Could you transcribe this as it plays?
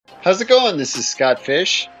How's it going? This is Scott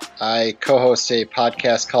Fish. I co-host a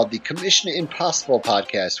podcast called the Commission Impossible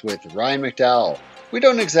Podcast with Ryan McDowell. We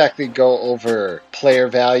don't exactly go over player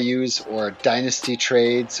values or dynasty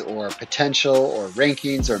trades or potential or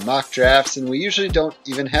rankings or mock drafts, and we usually don't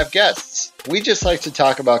even have guests. We just like to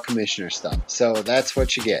talk about commissioner stuff, so that's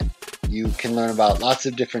what you get. You can learn about lots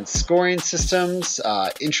of different scoring systems,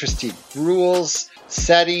 interesting rules,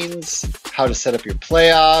 settings, how to set up your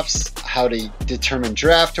playoffs, how to determine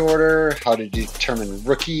draft order, how to determine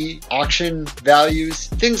rookie auction values,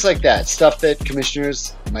 things like that. Stuff that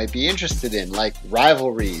commissioners might be interested in, like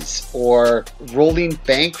rivalries or rolling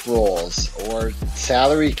bank rolls or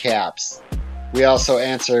salary caps. We also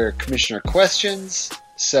answer commissioner questions.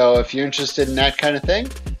 So if you're interested in that kind of thing,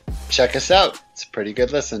 check us out. It's a pretty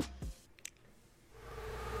good listen.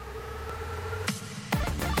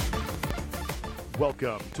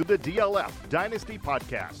 Welcome to the DLF Dynasty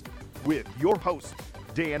Podcast with your hosts,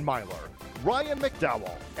 Dan Myler, Ryan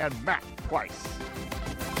McDowell, and Matt Price.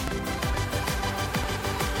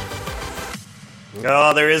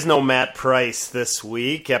 Oh, there is no Matt Price this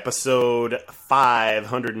week. Episode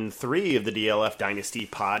 503 of the DLF Dynasty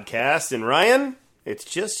Podcast. And Ryan, it's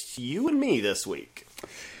just you and me this week.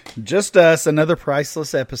 Just us, another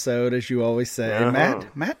priceless episode, as you always say.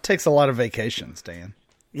 Matt takes a lot of vacations, Dan.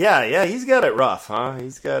 Yeah, he's got it rough, huh?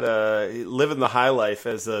 He's got living the high life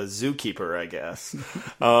as a zookeeper, I guess.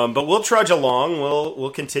 But we'll trudge along.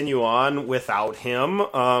 We'll continue on without him.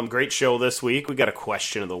 Great show this week. We got a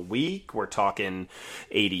question of the week. We're talking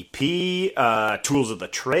ADP, tools of the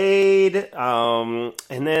trade, and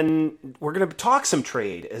then we're going to talk some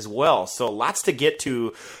trade as well. So lots to get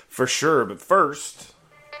to for sure. But first,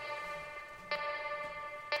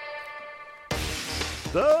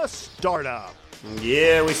 The Startup.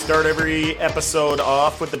 Yeah, we start every episode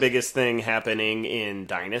off with the biggest thing happening in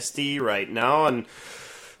Dynasty right now. And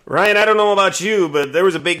Ryan, I don't know about you, but there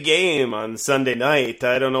was a big game on Sunday night.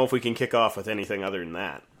 I don't know if we can kick off with anything other than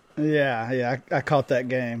that. Yeah, I caught that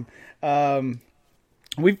game.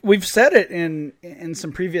 We've said it in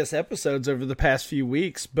some previous episodes over the past few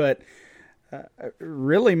weeks, but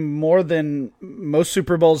really more than most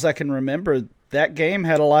Super Bowls I can remember, that game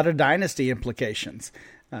had a lot of Dynasty implications.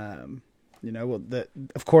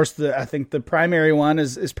 Of course, I think the primary one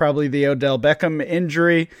is probably the Odell Beckham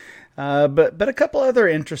injury, but a couple other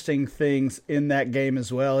interesting things in that game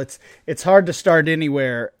as well. It's hard to start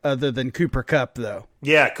anywhere other than Cooper Kupp, though.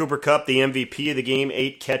 Yeah, Cooper Kupp, the MVP of the game,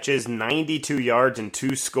 8 catches, 92 yards, and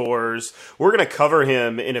 2 scores. We're going to cover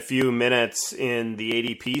him in a few minutes in the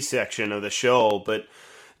ADP section of the show, but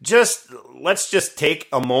let's just take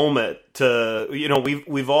a moment to,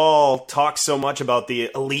 we've all talked so much about the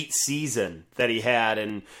elite season that he had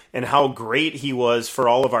and how great he was for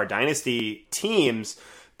all of our dynasty teams.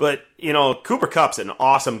 But, Cooper Kupp's an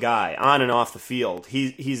awesome guy on and off the field.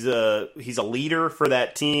 He's a leader for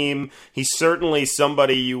that team. He's certainly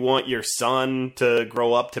somebody you want your son to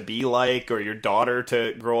grow up to be like, or your daughter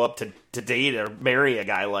to grow up to date or marry a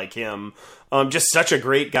guy like him. Just such a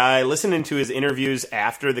great guy. Listening to his interviews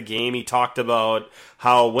after the game, he talked about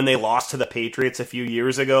how when they lost to the Patriots a few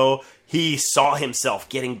years ago, he saw himself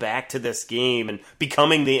getting back to this game and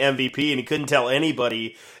becoming the MVP, and he couldn't tell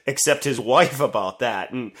anybody except his wife about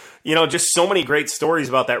that. And, just so many great stories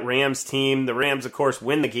about that Rams team. The Rams, of course,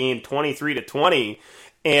 win the game 23-20,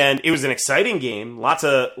 and it was an exciting game. Lots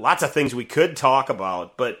of things we could talk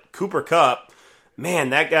about, but Cooper Kupp, man,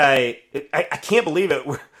 that guy, I can't believe it.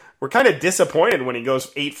 We're kind of disappointed when he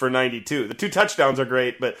goes 8 for 92. The 2 touchdowns are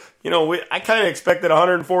great, but, I kind of expected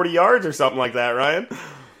 140 yards or something like that, Ryan.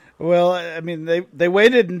 Well, I mean, they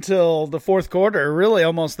waited until the fourth quarter, really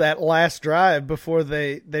almost that last drive, before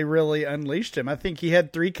they really unleashed him. I think he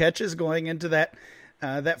had 3 catches going into that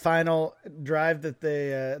final drive that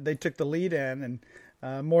they took the lead in,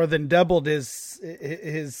 and more than doubled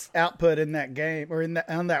his output in that game, or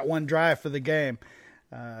on that one drive for the game.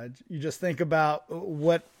 You just think about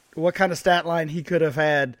what kind of stat line he could have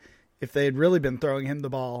had if they had really been throwing him the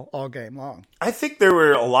ball all game long. I think there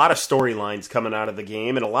were a lot of storylines coming out of the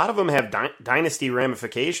game, and a lot of them have dynasty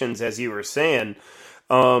ramifications, as you were saying.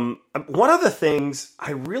 One of the things I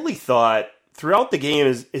really thought throughout the game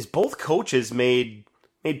is both coaches made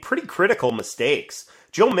pretty critical mistakes.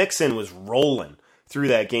 Joe Mixon was rolling through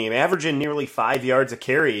that game, averaging nearly 5 yards a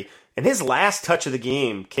carry, and his last touch of the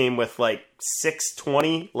game came with like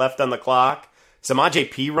 6:20 left on the clock.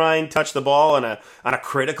 Samaje Perine touched the ball on a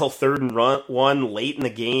critical 3rd and 1 late in the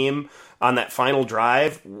game on that final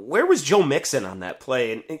drive. Where was Joe Mixon on that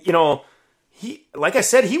play? And he, like I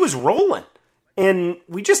said, he was rolling, and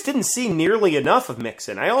we just didn't see nearly enough of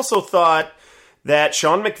Mixon. I also thought that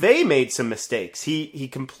Sean McVay made some mistakes. He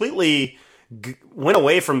completely went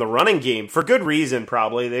away from the running game for good reason,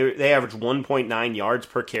 probably. They averaged 1.9 yards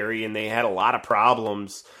per carry, and they had a lot of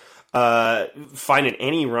problems finding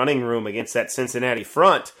any running room against that Cincinnati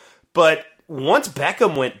front. But once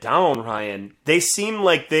Beckham went down, Ryan, they seemed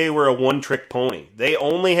like they were a one-trick pony. They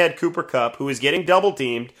only had Cooper Kupp, who was getting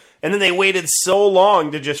double-teamed, and then they waited so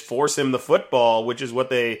long to just force him the football, which is what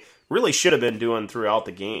they really should have been doing throughout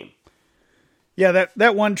the game. Yeah,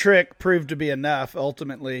 that one trick proved to be enough,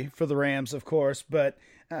 ultimately, for the Rams, of course. But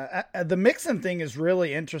the Mixon thing is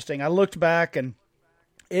really interesting. I looked back, and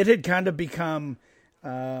it had kind of become, a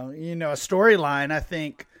storyline, I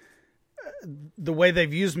think, the way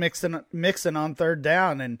they've used Mixon on third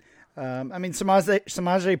down. And,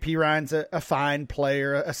 Samaje Perine's a fine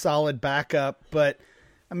player, a solid backup. But,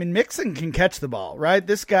 Mixon can catch the ball, right?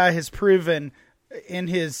 This guy has proven in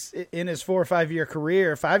his 4 or 5 year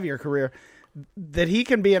career, 5-year career, that he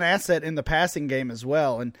can be an asset in the passing game as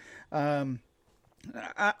well. And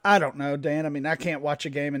I don't know, Dan. I can't watch a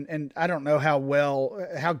game, and I don't know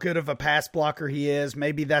how good of a pass blocker he is.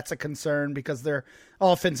 Maybe that's a concern because their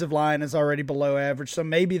offensive line is already below average. So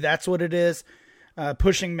maybe that's what it is,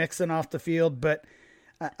 pushing Mixon off the field. But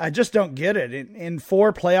I just don't get it. In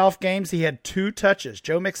 4 playoff games, he had 2 touches.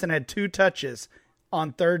 Joe Mixon had 2 touches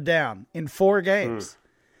on third down in 4 games.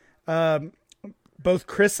 Both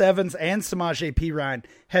Chris Evans and Samaje Perine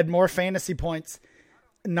had more fantasy points,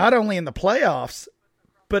 not only in the playoffs,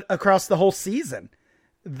 but across the whole season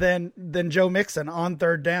than Joe Mixon on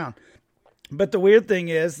third down. But the weird thing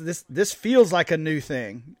is this feels like a new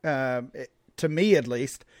thing, to me at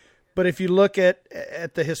least. But if you look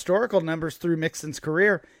at the historical numbers through Mixon's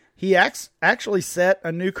career, he actually set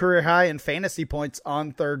a new career high in fantasy points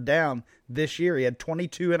on third down this year. He had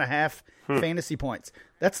 22.5 fantasy points.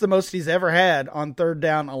 That's the most he's ever had on third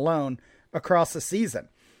down alone across the season.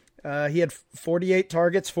 He had 48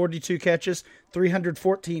 targets, 42 catches,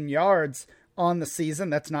 314 yards on the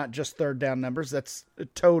season. That's not just third down numbers. That's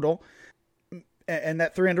total. And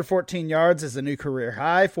that 314 yards is a new career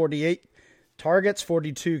high. 48 targets,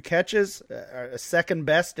 42 catches, second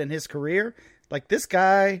best in his career. Like, this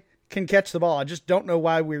guy can catch the ball. I just don't know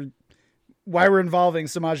why we're involving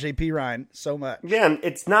Samaje Perine so much. Yeah, and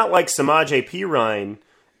it's not like Samaje Perine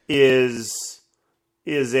is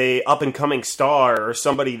a up and coming star or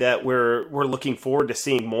somebody that we're looking forward to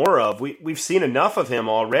seeing more of. We've seen enough of him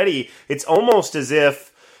already. It's almost as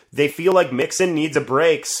if they feel like Mixon needs a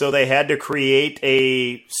break, so they had to create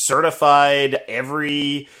a certified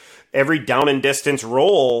every down and distance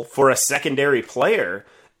role for a secondary player.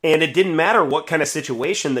 And it didn't matter what kind of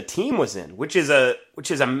situation the team was in, which is a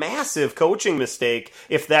massive coaching mistake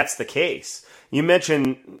if that's the case. You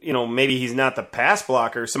mentioned, maybe he's not the pass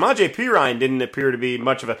blocker. Samaje Perine didn't appear to be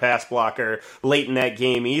much of a pass blocker late in that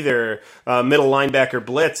game either. Middle linebacker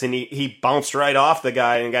blitz, and he bounced right off the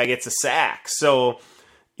guy, and the guy gets a sack. So,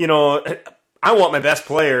 I want my best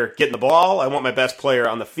player getting the ball. I want my best player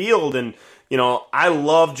on the field. And, I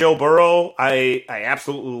love Joe Burrow. I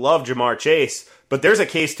absolutely love Jamar Chase. But there's a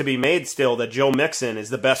case to be made still that Joe Mixon is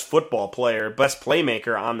the best football player, best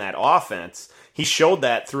playmaker on that offense. He showed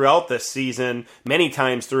that throughout this season, many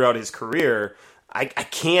times throughout his career. I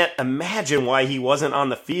can't imagine why he wasn't on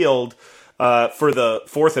the field for the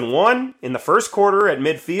 4th and 1 in the first quarter at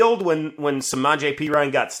midfield when Samaje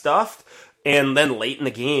Perine got stuffed, and then late in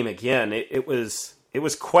the game again. It was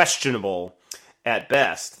questionable at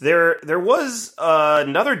best. There was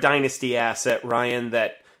another Dynasty asset, Ryan,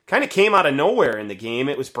 that kind of came out of nowhere in the game.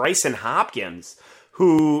 It was Bryson Hopkins,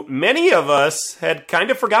 who many of us had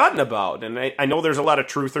kind of forgotten about. And I know there's a lot of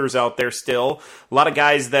truthers out there still, a lot of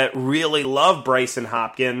guys that really love Bryson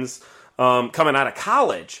Hopkins coming out of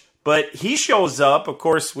college. But he shows up. Of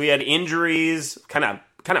course, we had injuries kind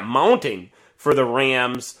of mounting for the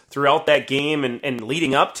Rams throughout that game and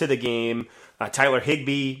leading up to the game. Tyler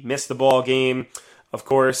Higbee missed the ball game, of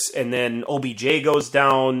course, and then OBJ goes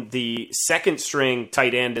down, the second string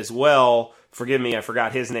tight end as well. Forgive me, I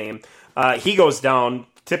forgot his name. He goes down,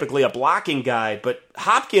 typically a blocking guy, but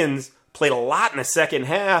Hopkins played a lot in the second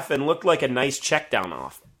half and looked like a nice check down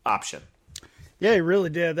option. Yeah, he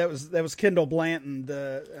really did. That was Kendall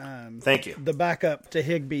Blanton, Thank you, the backup to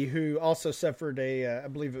Higbee, who also suffered I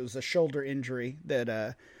believe it was a shoulder injury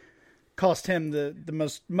that cost him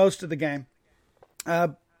the most of the game.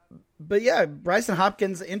 But yeah, Bryson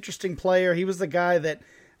Hopkins, interesting player. He was the guy that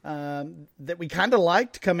we kind of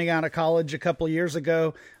liked coming out of college a couple of years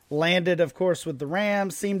ago. Landed, of course, with the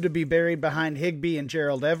Rams, seemed to be buried behind Higbee and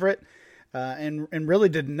Gerald Everett, and really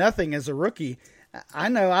did nothing as a rookie. I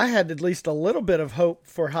know I had at least a little bit of hope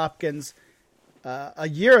for Hopkins a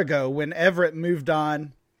year ago when Everett moved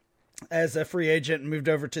on as a free agent and moved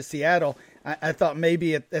over to Seattle. I thought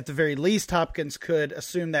maybe at the very least Hopkins could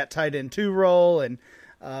assume that tight end 2 role, and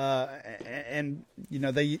you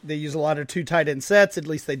know, they use a lot of 2 tight end sets. At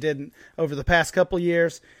least they did over the past couple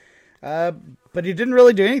years. But he didn't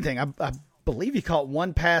really do anything. I believe he caught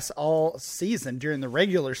 1 pass all season during the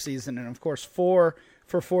regular season, and of course 4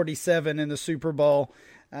 for 47 in the Super Bowl.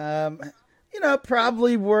 You know,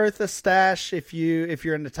 probably worth a stash if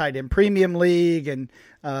you're in the tight end premium league, and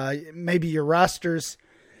maybe your rosters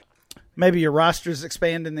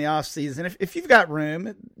expand in the offseason. If you've got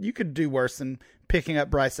room, you could do worse than picking up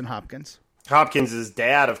Bryson Hopkins. Hopkins'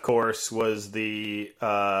 dad, of course, was the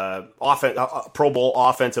Pro Bowl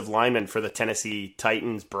offensive lineman for the Tennessee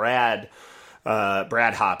Titans, Brad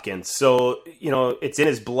Hopkins. So, you know, it's in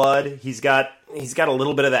his blood. He's got a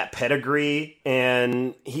little bit of that pedigree,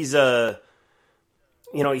 and he's an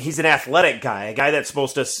athletic guy, a guy that's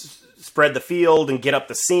supposed to spread the field and get up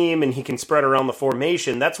the seam, and he can spread around the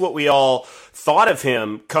formation. That's what we all thought of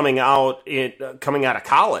him coming out of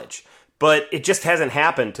college. But it just hasn't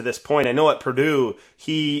happened to this point. I know at Purdue,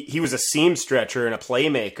 he was a seam stretcher and a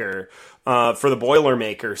playmaker for the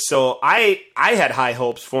Boilermakers. So I had high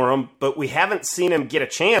hopes for him, but we haven't seen him get a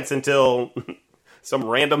chance until some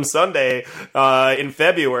random Sunday in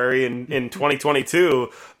February in 2022.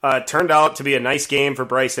 Turned out to be a nice game for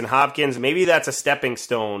Bryson Hopkins. Maybe that's a stepping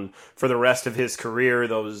stone for the rest of his career,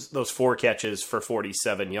 those 4 catches for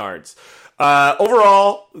 47 yards.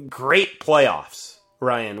 Overall, great playoffs.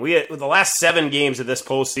 Ryan, the last 7 games of this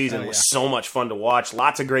postseason was so much fun to watch.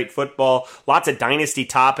 Lots of great football, lots of dynasty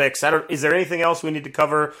topics. Is there anything else we need to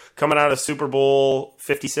cover coming out of Super Bowl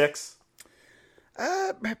 56?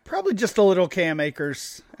 Probably just a little Cam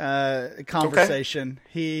Akers conversation. Okay.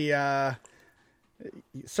 He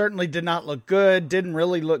certainly did not look good. Didn't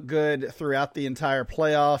really look good throughout the entire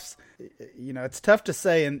playoffs. You know, it's tough to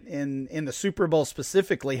say in the Super Bowl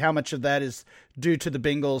specifically how much of that is due to the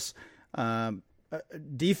Bengals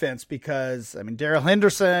defense, because I mean Darrell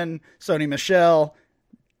Henderson, Sony Michel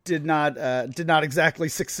did not exactly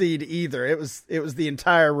succeed either. It was the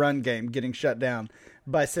entire run game getting shut down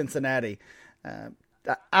by Cincinnati.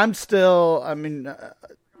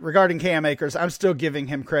 Regarding Cam Akers, I'm still giving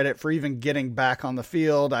him credit for even getting back on the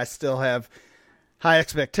field. I still have high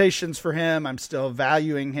expectations for him. I'm still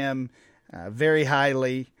valuing him very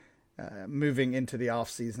highly moving into the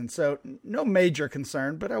offseason. So no major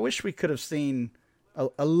concern, but I wish we could have seen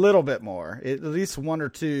a little bit more, at least 1 or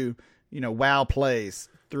 2, wow plays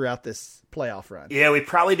throughout this playoff run. Yeah, we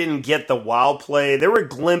probably didn't get the wow play. There were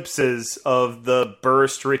glimpses of the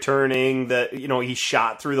burst returning that, he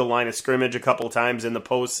shot through the line of scrimmage a couple times in the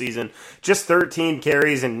postseason. Just 13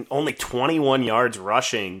 carries and only 21 yards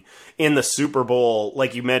rushing in the Super Bowl.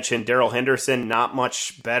 Like you mentioned, Darrell Henderson, not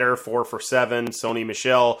much better, 4 for 7. Sony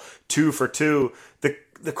Michel, 2 for 2.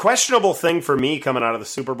 The questionable thing for me coming out of the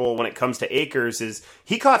Super Bowl when it comes to Akers is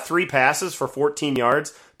he caught 3 passes for 14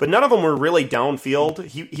 yards, but none of them were really downfield.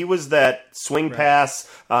 He was that swing pass,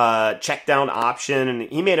 check down option, and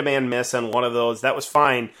he made a man miss on one of those. That was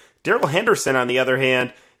fine. Darrell Henderson, on the other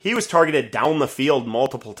hand, he was targeted down the field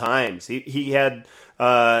multiple times. He had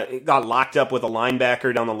got locked up with a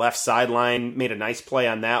linebacker down the left sideline, made a nice play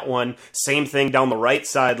on that one. Same thing down the right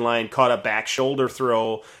sideline, caught a back shoulder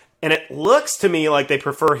throw. And it looks to me like they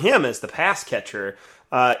prefer him as the pass catcher.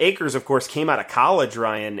 Akers, of course, came out of college,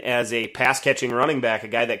 Ryan, as a pass-catching running back, a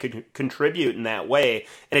guy that could contribute in that way.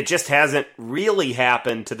 And it just hasn't really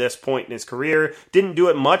happened to this point in his career. Didn't do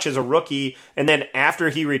it much as a rookie. And then after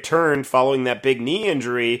he returned following that big knee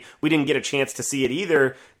injury, we didn't get a chance to see it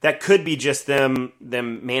either. That could be just them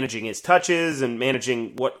managing his touches and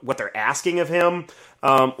managing what they're asking of him.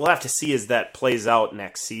 We'll have to see as that plays out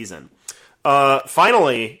next season.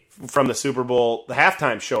 Finally, from the Super Bowl, the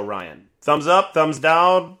halftime show, Ryan. Thumbs up, thumbs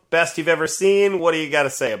down, best you've ever seen. What do you got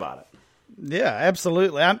to say about it? Yeah,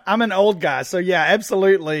 absolutely. I'm an old guy, so yeah,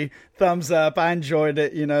 absolutely thumbs up. I enjoyed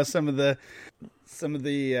it. Some of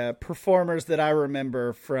the performers that I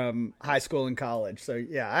remember from high school and college. So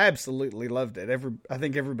yeah, I absolutely loved it. I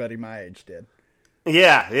think everybody my age did.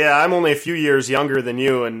 Yeah, I'm only a few years younger than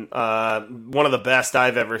you, and one of the best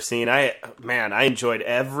I've ever seen. I enjoyed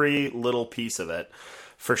every little piece of it,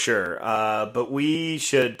 for sure. But we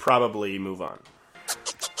should probably move on.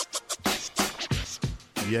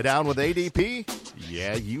 You down with ADP?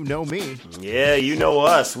 Yeah, you know me. Yeah, you know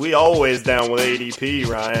us. We always down with ADP,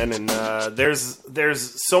 Ryan. And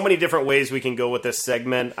there's so many different ways we can go with this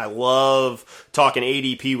segment. I love talking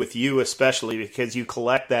ADP with you, especially because you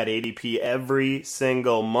collect that ADP every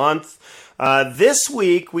single month. This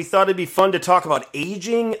week, we thought it'd be fun to talk about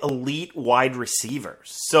aging elite wide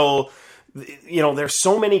receivers. So, there's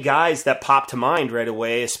so many guys that pop to mind right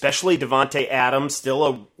away, especially Davante Adams,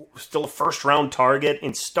 still a first-round target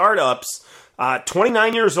in startups.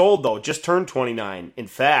 29 years old, though, just turned 29, in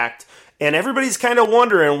fact. And everybody's kind of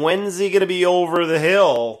wondering, when's he going to be over the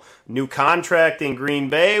hill? New contract in Green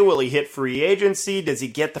Bay? Will he hit free agency? Does he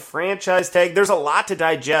get the franchise tag? There's a lot to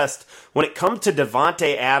digest when it comes to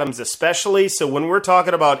Davante Adams especially. So when we're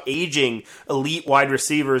talking about aging elite wide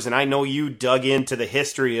receivers, and I know you dug into the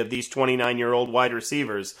history of these 29-year-old wide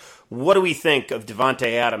receivers, what do we think of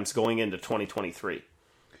Davante Adams going into 2023?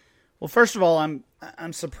 Well, first of all,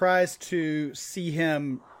 I'm surprised to see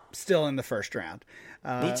him still in the first round.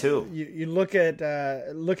 Me too. You look at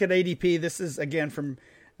ADP. This is again from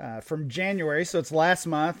January, so it's last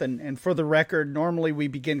month. And for the record, normally we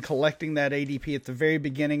begin collecting that ADP at the very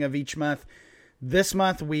beginning of each month. This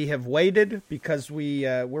month we have waited because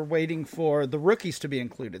we're waiting for the rookies to be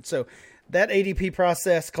included. So that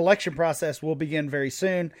ADP collection process will begin very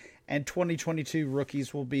soon, and 2022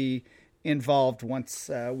 rookies will be involved once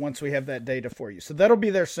we have that data for you. So that'll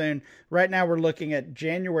be there soon. Right now we're looking at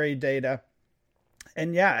January data.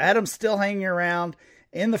 And yeah, Adams still hanging around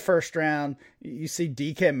in the first round. You see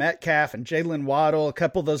DK Metcalf and Jalen Waddle, a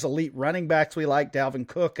couple of those elite running backs we like, Dalvin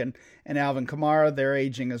Cook and Alvin Kamara, they're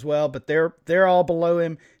aging as well, but they're all below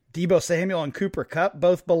him. Debo Samuel and Cooper Kupp,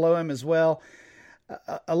 both below him as well.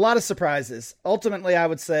 A lot of surprises. Ultimately, I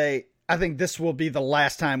would say, I think this will be the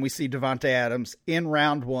last time we see Davante Adams in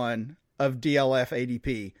round one of DLF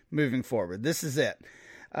ADP moving forward. This is it.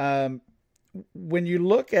 When you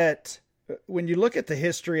look at the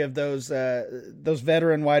history of those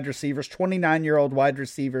veteran wide receivers, 29-year-old wide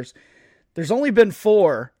receivers, there's only been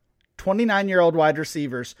 4 29-year-old wide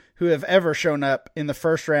receivers who have ever shown up in the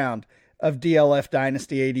first round of DLF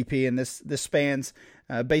Dynasty ADP, and this spans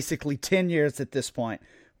basically 10 years at this point.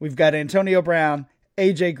 We've got Antonio Brown,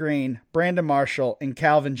 AJ Green, Brandon Marshall, and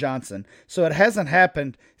Calvin Johnson. So it hasn't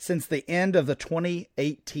happened since the end of the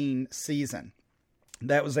 2018 season.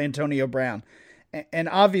 That was Antonio Brown. And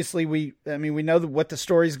obviously we know what the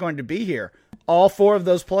story is going to be here. All 4 of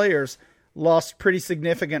those players lost pretty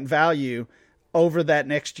significant value over that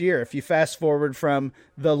next year. If you fast forward from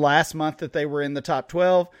the last month that they were in the top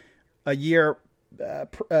 12, a year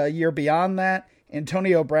beyond that,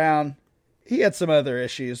 Antonio Brown, he had some other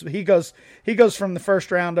issues. He goes from the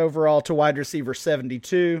first round overall to wide receiver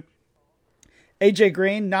 72. AJ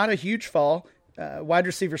Green, not a huge fall. Wide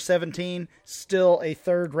receiver 17, still a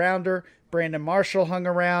third rounder. Brandon Marshall hung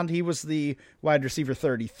around. He was the wide receiver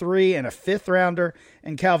 33 and a fifth rounder.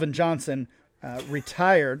 And Calvin Johnson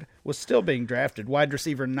retired, was still being drafted, wide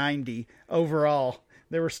receiver 90 overall.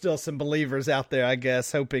 There were still some believers out there, I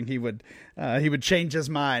guess, hoping he would change his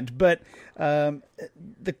mind. But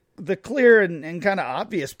the clear and kind of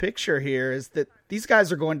obvious picture here is that these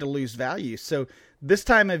guys are going to lose value. So this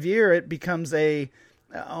time of year, it becomes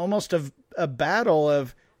almost a battle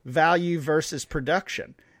of value versus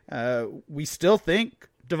production. We still think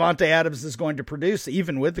Davante Adams is going to produce,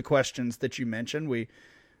 even with the questions that you mentioned. We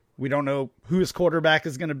don't know who his quarterback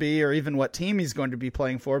is going to be or even what team he's going to be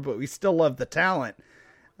playing for, but we still love the talent.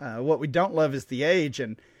 What we don't love is the age.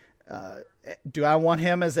 And do I want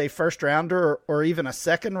him as a first rounder or even a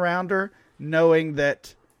second rounder, knowing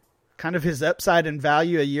that kind of his upside and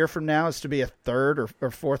value a year from now is to be a third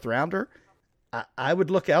or fourth rounder? I would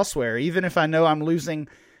look elsewhere. Even if I know I'm losing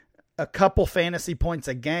a couple fantasy points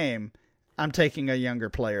a game, I'm taking a younger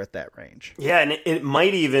player at that range. Yeah, and it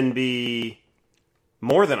might even be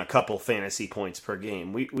more than a couple fantasy points per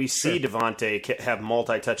game. We see Davante have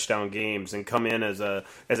multi-touchdown games and come in as a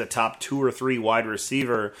top 2 or 3 wide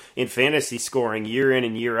receiver in fantasy scoring year in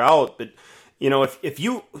and year out. But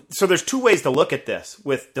so there's 2 ways to look at this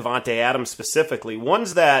with Davante Adams specifically.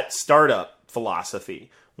 One's that startup philosophy.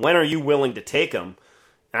 When are you willing to take him?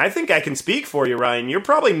 And I think I can speak for you, Ryan. You're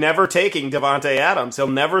probably never taking Davante Adams. He'll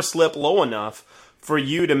never slip low enough for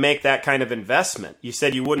you to make that kind of investment. You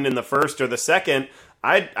said you wouldn't in the first or the second.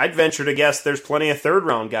 I'd venture to guess there's plenty of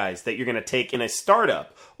third-round guys that you're going to take in a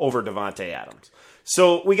startup over Davante Adams.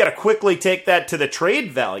 So we got to quickly take that to the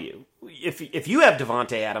trade value. If you have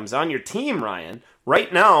Davante Adams on your team, Ryan,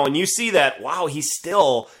 right now, and you see that, wow, he's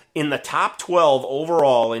still in the top 12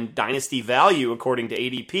 overall in dynasty value according to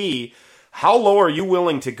ADP, How low are you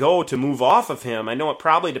willing to go to move off of him? I know it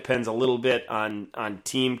probably depends a little bit on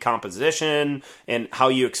team composition and how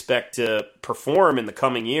you expect to perform in the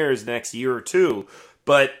coming years, the next year or two.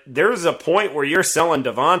 But there's a point where you're selling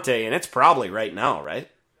Davante, and it's probably right now, right?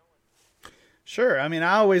 Sure. I mean,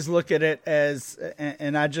 I always look at it as,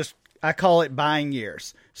 and I call it buying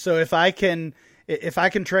years. So if I can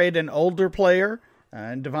trade an older player,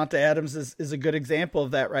 and Davante Adams is a good example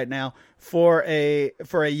of that right now, for a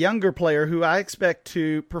younger player who I expect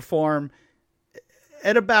to perform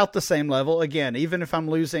at about the same level. Again, even if I'm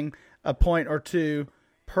losing a point or two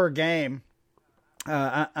per game,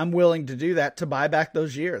 I'm willing to do that to buy back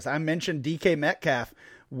those years. I mentioned DK Metcalf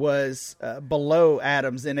was below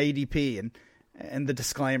Adams in ADP, and the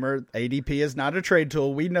disclaimer, ADP is not a trade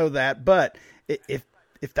tool. We know that, but if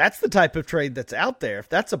that's the type of trade that's out there, if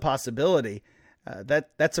that's a possibility,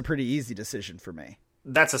 that's a pretty easy decision for me.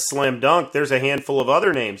 That's a slam dunk. There's a handful of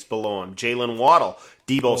other names below him. Jalen Waddle,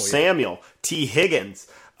 Deebo Samuel, T. Higgins.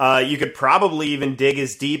 You could probably even dig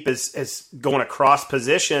as deep as going across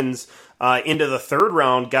positions into the third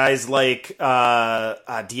round. Guys like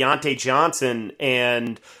Deontay Johnson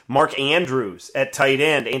and Mark Andrews at tight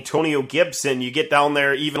end, Antonio Gibson. You get down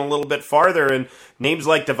there even a little bit farther, and names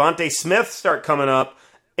like Devontae Smith start coming up.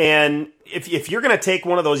 And if you're going to take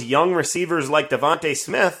one of those young receivers like Devontae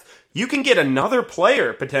Smith, you can get another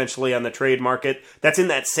player potentially on the trade market that's in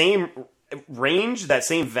that same range, that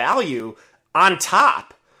same value on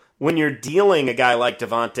top when you're dealing a guy like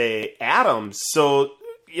Davante Adams. So,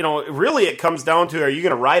 really it comes down to, are you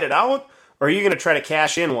going to ride it out or are you going to try to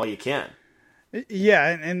cash in while you can? Yeah,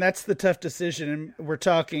 and that's the tough decision. And we're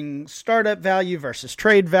talking startup value versus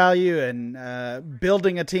trade value, and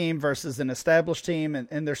building a team versus an established team.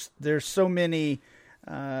 And there's so many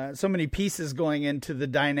pieces going into the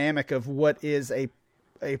dynamic of what is a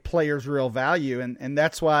player's real value, and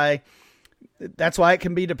that's why it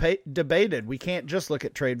can be debated. We can't just look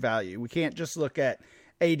at trade value. We can't just look at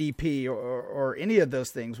ADP or any of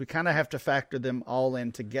those things. We kind of have to factor them all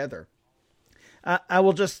in together. I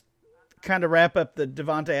will just kind of wrap up the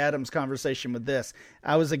Davante Adams conversation with this.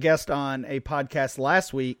 I was a guest on a podcast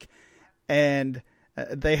last week, and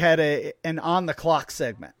they had an on the clock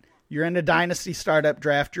segment. You're in a dynasty startup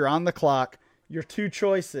draft. You're on the clock. Your two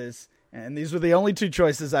choices, and these were the only two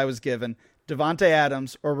choices I was given: Davante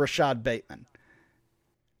Adams or Rashad Bateman.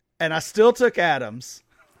 And I still took Adams.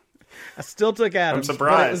 I'm surprised.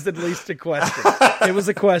 But it was at least a question. It was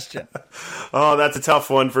a question. Oh, that's a tough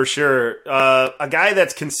one for sure. A guy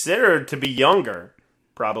that's considered to be younger,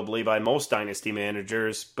 probably by most dynasty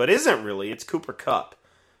managers, but isn't really. It's Cooper Kupp.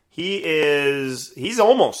 He's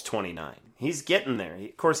almost 29. He's getting there.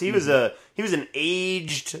 Of course, he was an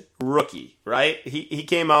aged rookie, right? He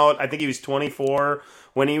came out, I think he was 24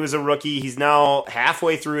 when he was a rookie. He's now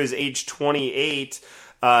halfway through his age 28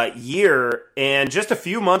 year, and just a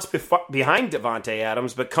few months behind Davante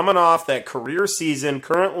Adams, but coming off that career season,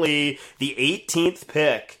 currently the 18th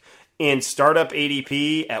pick in startup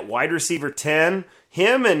ADP at wide receiver 10.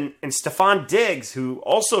 Him and Stephon Diggs, who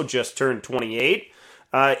also just turned 28.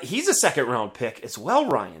 He's a second-round pick as well,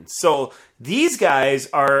 Ryan. So these guys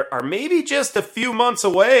are maybe just a few months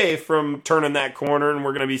away from turning that corner, and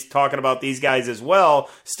we're going to be talking about these guys as well,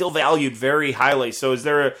 still valued very highly. So is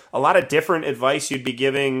there a lot of different advice you'd be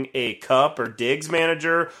giving a Kupp or Diggs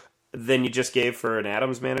manager than you just gave for an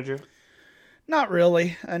Adams manager? Not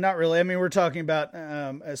really. Not really. I mean, we're talking about,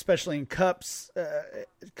 especially in Kupp's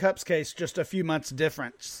case, just a few months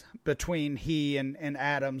difference between he and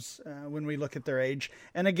Adams when we look at their age.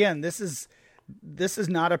 And again, this is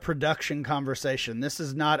not a production conversation. This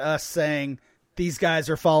is not us saying these guys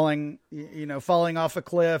are falling off a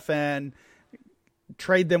cliff and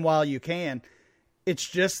trade them while you can. It's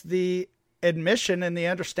just the admission and the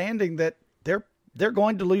understanding that they're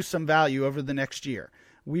going to lose some value over the next year.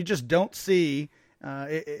 We just don't see,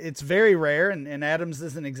 it's very rare, and Adams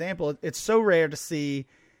is an example. It's so rare to see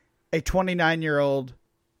a 29-year-old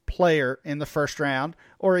player in the first round,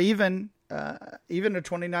 or even a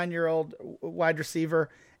 29-year-old wide receiver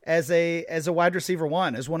as a wide receiver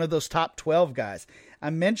one, as one of those top 12 guys.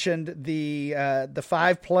 I mentioned the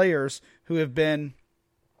 5 players who have been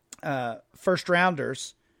first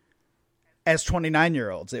rounders as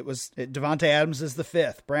 29-year-olds. It was Davante Adams is the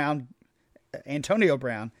 5th, Antonio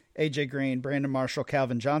Brown, AJ Green, Brandon Marshall,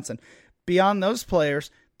 Calvin Johnson. Beyond those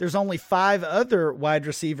players, there's only 5 other wide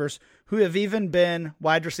receivers who have even been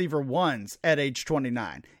wide receiver ones at age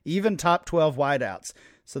 29, even top 12 wideouts.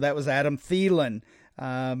 So that was Adam Thielen,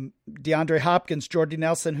 DeAndre Hopkins, Jordy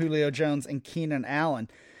Nelson, Julio Jones, and Keenan Allen.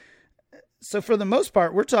 So for the most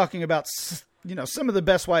part, we're talking about some of the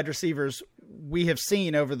best wide receivers we have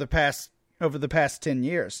seen over the past over the past 10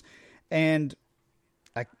 years. And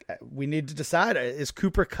we need to decide, is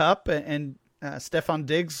Cooper Kupp and Stefon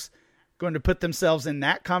Diggs going to put themselves in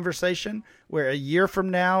that conversation where a year from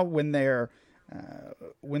now, when they're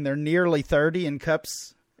nearly 30 in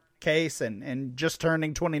Kupp's case and just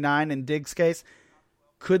turning 29 in Diggs' case,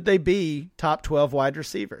 could they be top 12 wide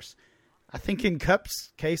receivers? I think in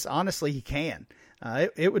Kupp's case, honestly, he can.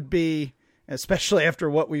 It would be, especially after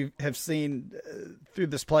what we have seen through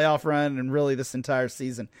this playoff run and really this entire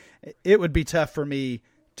season, it would be tough for me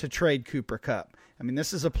to trade Cooper Kupp. I mean,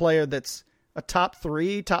 this is a player that's a top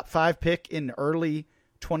 3, top 5 pick in early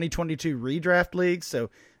 2022 redraft leagues.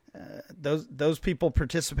 So those people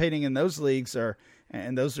participating in those leagues are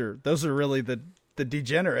really the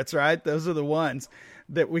degenerates, right? Those are the ones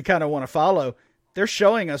that we kind of want to follow. They're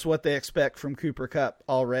showing us what they expect from Cooper Kupp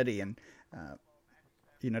already. And,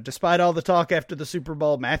 despite all the talk after the Super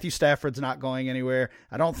Bowl, Matthew Stafford's not going anywhere.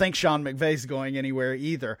 I don't think Sean McVay's going anywhere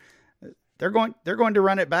either. They're going to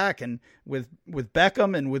run it back. And with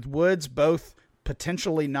Beckham and with Woods both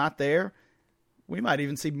potentially not there, we might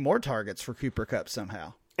even see more targets for Cooper Kupp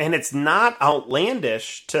somehow. And it's not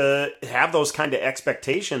outlandish to have those kind of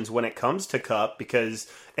expectations when it comes to Kupp,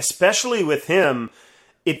 because especially with him,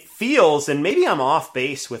 it feels, and maybe I'm off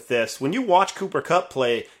base with this, when you watch Cooper Kupp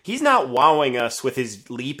play, he's not wowing us with his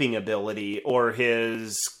leaping ability or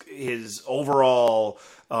his overall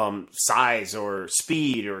size or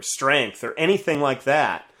speed or strength or anything like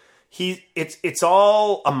that. It's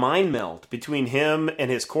all a mind meld between him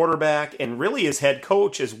and his quarterback and really his head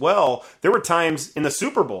coach as well. There were times in the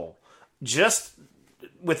Super Bowl, just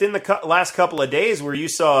within the last couple of days, where you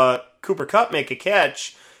saw Cooper Kupp make a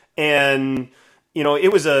catch, and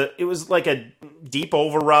it was like a deep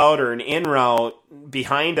over route or an in route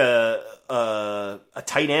behind a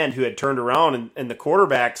tight end who had turned around, and the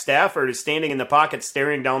quarterback Stafford is standing in the pocket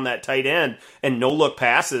staring down that tight end, and no look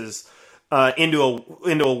passes into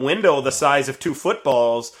a window the size of 2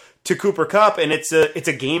 footballs to Cooper Kupp, and it's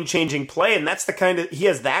a game changing play, and that's he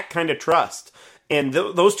has that kind of trust, and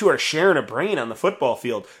those two are sharing a brain on the football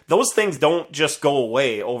field. Those things don't just go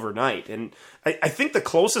away overnight, and I think the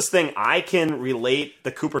closest thing I can relate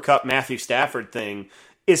the Cooper Kupp Matthew Stafford thing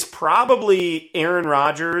is probably Aaron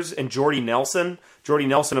Rodgers and Jordy Nelson. Jordy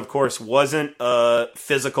Nelson, of course, wasn't a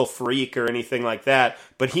physical freak or anything like that,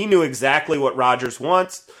 but he knew exactly what Rodgers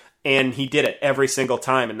wants. And he did it every single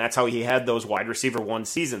time, and that's how he had those wide receiver 1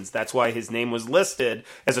 seasons. That's why his name was listed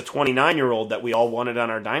as a 29-year-old that we all wanted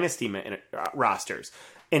on our Dynasty rosters.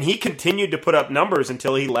 And he continued to put up numbers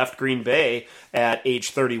until he left Green Bay at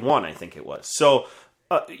age 31, I think it was. So,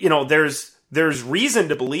 there's reason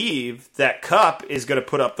to believe that Kupp is going to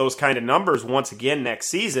put up those kind of numbers once again next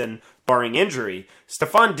season, barring injury.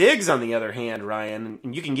 Stefon Diggs, on the other hand, Ryan,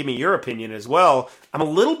 and you can give me your opinion as well, I'm a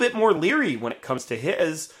little bit more leery when it comes to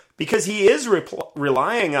his, because he is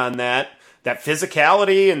relying on that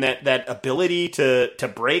physicality and that ability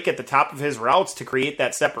to break at the top of his routes to create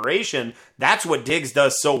that separation. That's what Diggs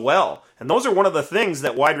does so well. And those are one of the things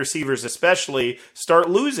that wide receivers especially start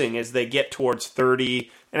losing as they get towards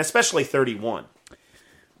 30 and especially 31.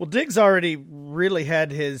 Well, Diggs already really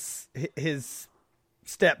had his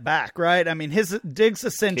step back, right? I mean, Diggs'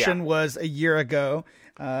 ascension was a year ago.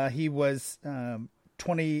 He was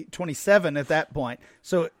 27 at that point.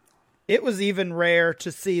 So it was even rare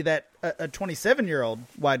to see that a 27-year-old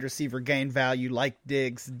wide receiver gain value like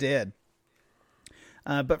Diggs did.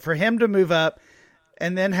 But for him to move up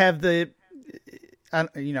and then have I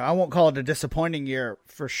won't call it a disappointing year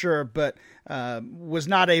for sure, but was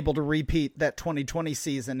not able to repeat that 2020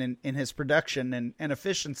 season in his production and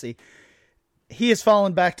efficiency. He has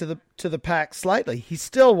fallen back to the pack slightly. He's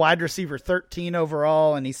still wide receiver 13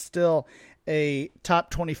 overall, and he's still a top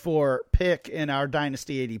 24 pick in our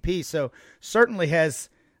Dynasty ADP. So certainly has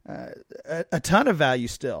a ton of value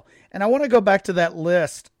still. And I want to go back to that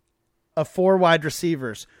list of 4 wide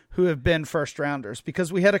receivers who have been first rounders,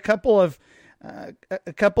 because we had a couple of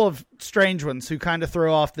strange ones who kind of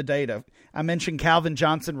throw off the data. I mentioned Calvin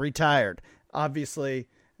Johnson retired. Obviously,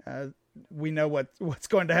 we know what's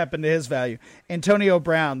going to happen to his value. Antonio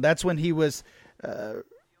Brown, that's when he was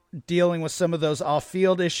dealing with some of those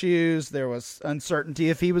off-field issues. There was uncertainty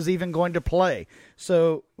if he was even going to play.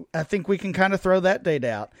 So I think we can kind of throw that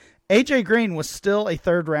data out. A.J. Green was still a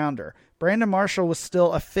 3rd rounder. Brandon Marshall was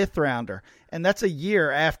still a 5th rounder. And that's a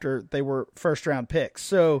year after they were first-round picks.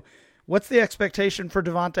 So what's the expectation for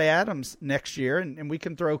Devontae Adams next year? And we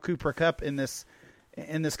can throw Cooper Kupp in this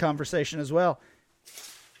conversation as well.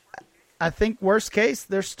 I think worst case,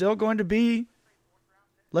 there's still going to be,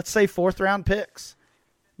 let's say, 4th-round picks.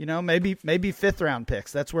 Maybe 5th-round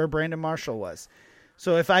picks. That's where Brandon Marshall was.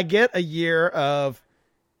 So if I get a year of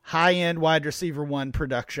high-end wide receiver 1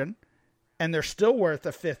 production and they're still worth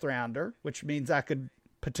a 5th rounder, which means I could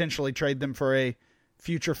potentially trade them for a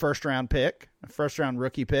future first-round pick, a first-round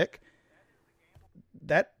rookie pick,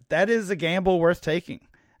 that is a gamble worth taking.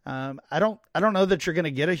 I don't know that you're going to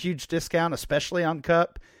get a huge discount, especially on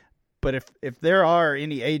Kupp, but if there are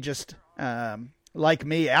any ageist like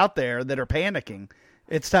me out there that are panicking,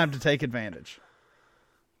 it's time to take advantage.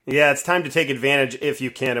 Yeah, it's time to take advantage if you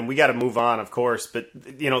can, and we got to move on, of course. But,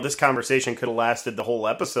 this conversation could have lasted the whole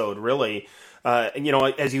episode, really.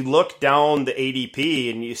 As you look down the ADP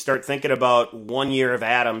and you start thinking about 1 year of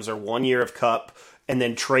Adams or 1 year of Kupp and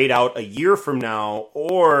then trade out a year from now,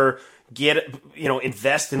 or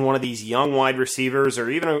invest in one of these young wide receivers or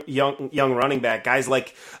even a young running back, guys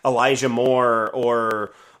like Elijah Moore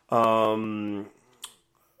or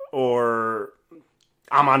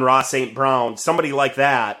Amon-Ra St. Brown, somebody like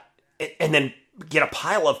that, and then get a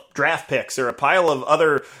pile of draft picks or a pile of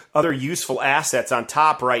other useful assets on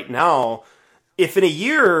top right now. If in a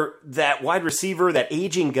year that wide receiver, that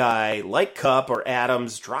aging guy like Kupp or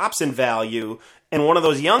Adams drops in value and one of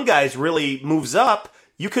those young guys really moves up,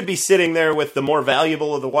 you could be sitting there with the more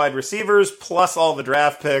valuable of the wide receivers plus all the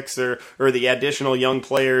draft picks or the additional young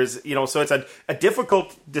players. So it's a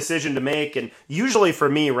difficult decision to make. And usually for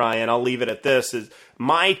me, Ryan, I'll leave it at this, is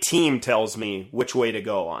my team tells me which way to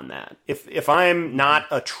go on that. If I'm not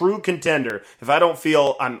a true contender, if I don't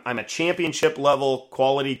feel I'm a championship level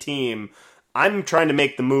quality team, I'm trying to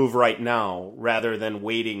make the move right now rather than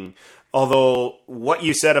waiting. Although what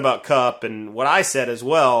you said about Kupp and what I said as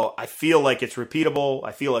well, I feel like it's repeatable.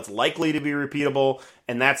 I feel it's likely to be repeatable,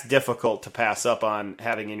 and that's difficult to pass up on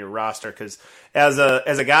having in your roster. Because as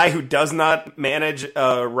a guy who does not manage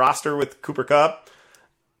a roster with Cooper Kupp,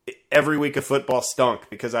 every week of football stunk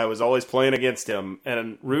because I was always playing against him,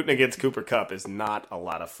 and rooting against Cooper Kupp is not a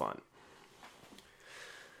lot of fun.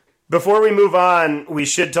 Before we move on, we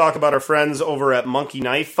should talk about our friends over at Monkey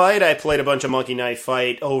Knife Fight. I played a bunch of Monkey Knife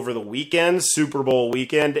Fight over the weekend, Super Bowl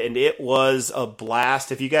weekend, and it was a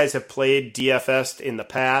blast. If you guys have played DFS in the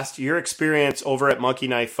past, your experience over at Monkey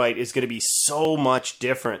Knife Fight is going to be so much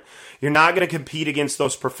different. You're not going to compete against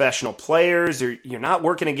those professional players, or you're not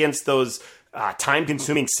working against those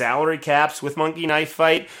time-consuming salary caps with Monkey Knife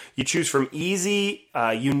Fight. You choose from easy,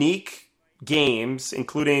 unique games,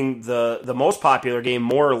 including the most popular game,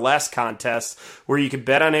 more or less contests, where you can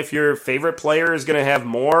bet on if your favorite player is going to have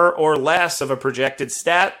more or less of a projected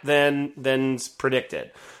stat than predicted.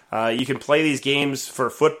 You can play these games for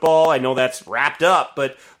football. I know that's wrapped up,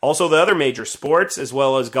 but also the other major sports, as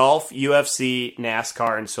well as golf, UFC,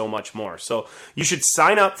 NASCAR, and so much more. So you should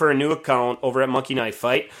sign up for a new account over at Monkey Knife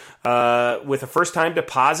Fight with a first-time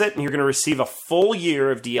deposit, and you're going to receive a full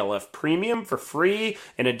year of DLF Premium for free.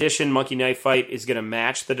 In addition, Monkey Knife Fight is going to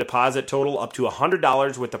match the deposit total up to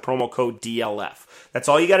 $100 with the promo code DLF. That's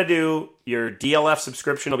all you got to do. Your DLF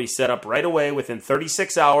subscription will be set up right away within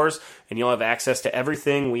 36 hours, and you'll have access to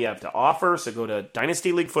everything we have to offer. So go to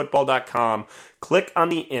dynastyleaguefootball.com, click on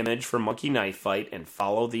the image for Monkey Knife Fight, and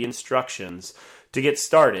follow the instructions to get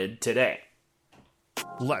started today.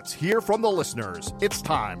 Let's hear from the listeners. It's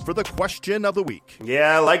time for the question of the week.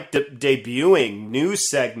 Yeah, I like debuting new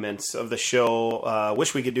segments of the show.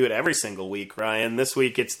 Wish we could do it every single week, Ryan. This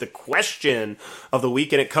week it's the question of the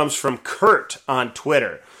week, and it comes from Kurt on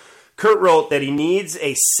Twitter. Kurt wrote that he needs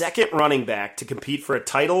a second running back to compete for a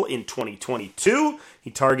title in 2022. He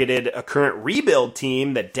targeted a current rebuild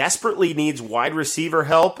team that desperately needs wide receiver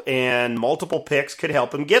help, and multiple picks could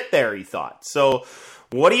help him get there, he thought. So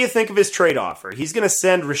what do you think of his trade offer? He's going to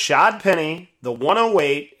send Rashad Penny, the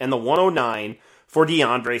 108 and the 109 for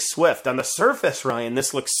DeAndre Swift. On the surface, Ryan,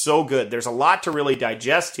 this looks so good. There's a lot to really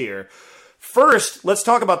digest here. First, let's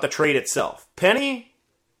talk about the trade itself. Penny,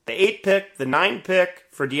 the 8 pick, the 9 pick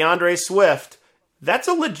for DeAndre Swift, that's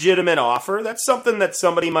a legitimate offer. That's something that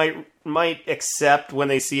somebody might accept when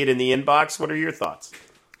they see it in the inbox. What are your thoughts?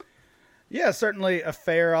 Yeah, certainly a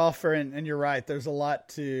fair offer, and you're right. There's a lot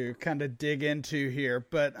to kind of dig into here.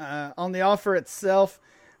 But on the offer itself,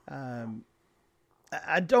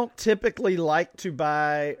 I don't typically like to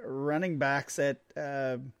buy running backs at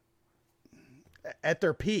their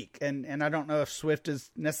peak, and I don't know if Swift is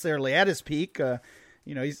necessarily at his peak.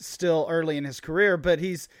 He's still early in his career, but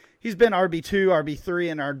he's been RB2, RB3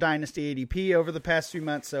 in our Dynasty ADP over the past few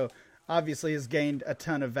months, so obviously has gained a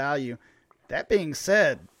ton of value. That being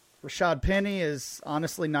said, Rashad Penny is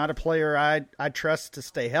honestly not a player I trust to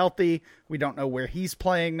stay healthy. We don't know where he's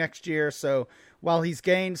playing next year. So while he's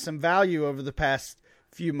gained some value over the past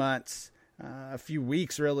few months, a few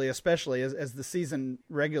weeks really, especially as the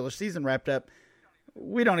regular season wrapped up,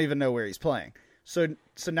 we don't even know where he's playing. So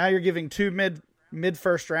now you're giving two mid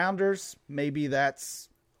first rounders. Maybe that's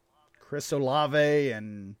Chris Olave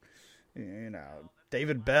and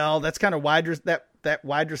David Bell. That's kind of that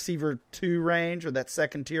wide receiver 2 range, or that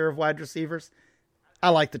second tier of wide receivers. I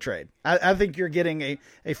like the trade. I think you're getting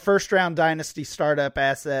a first round dynasty startup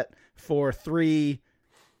asset for 3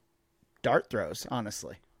 dart throws,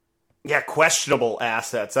 honestly. Yeah, questionable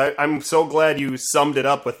assets. I'm so glad you summed it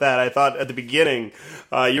up with that. I thought at the beginning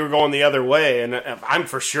you were going the other way, and I'm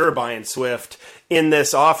for sure buying Swift in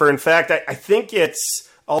this offer. In fact, I think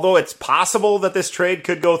although it's possible that this trade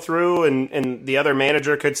could go through and the other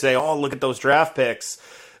manager could say, oh, look at those draft picks.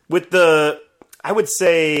 With I would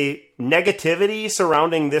say, negativity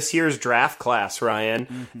surrounding this year's draft class, Ryan.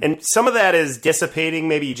 Mm-hmm. And some of that is dissipating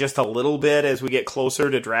maybe just a little bit as we get closer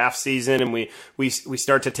to draft season and we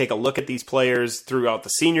start to take a look at these players throughout the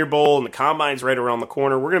Senior Bowl, and the Combine's right around the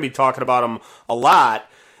corner. We're going to be talking about them a lot.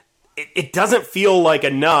 It doesn't feel like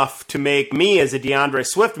enough to make me, as a DeAndre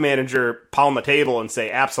Swift manager, pound the table and say,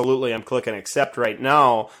 absolutely, I'm clicking accept right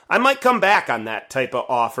now. I might come back on that type of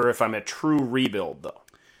offer if I'm a true rebuild, though.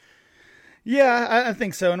 Yeah, I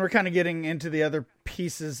think so. And we're kind of getting into the other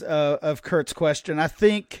pieces of Kurt's question. I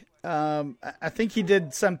think he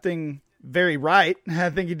did something very right. I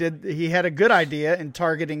think he had a good idea in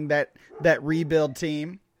targeting that rebuild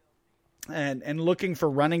team and looking for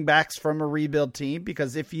running backs from a rebuild team,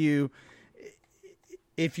 because if you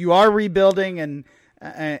are rebuilding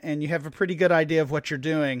and you have a pretty good idea of what you're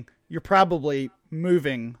doing, you're probably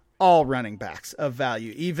moving all running backs of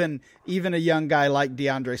value, even a young guy like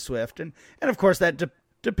DeAndre Swift. And of course, that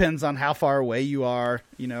depends on how far away you are.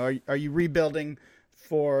 Are you rebuilding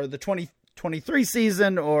for the 2023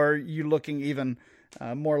 season, or are you looking even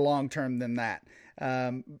more long-term than that?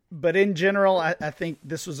 But in general, I think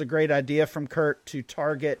this was a great idea from Kurt to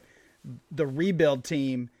target the rebuild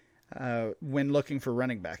team when looking for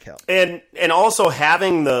running back help. And also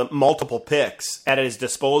having the multiple picks at his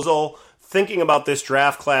disposal, thinking about this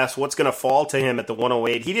draft class, what's going to fall to him at the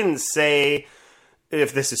 108. He didn't say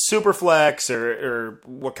if this is super flex or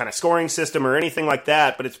what kind of scoring system or anything like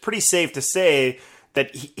that, but it's pretty safe to say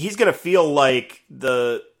that he's going to feel like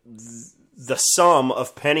the sum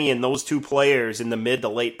of Penny and those 2 players in the mid to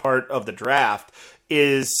late part of the draft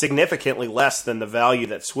is significantly less than the value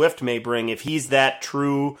that Swift may bring if he's that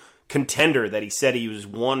true contender that he said he was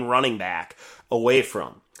 1 running back away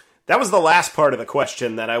from. That was the last part of the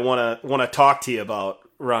question that I want to talk to you about,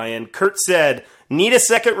 Ryan. Kurt said, need a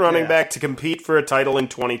second running back to compete for a title in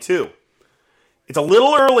 22. It's a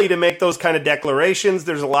little early to make those kind of declarations.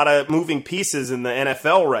 There's a lot of moving pieces in the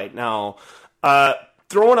NFL right now.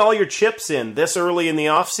 Throwing all your chips in this early in the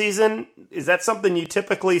offseason, is that something you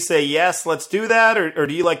typically say, yes, let's do that? Or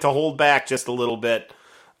do you like to hold back just a little bit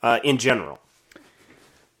in general?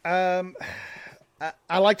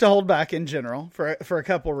 I like to hold back in general for a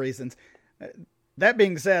couple reasons. That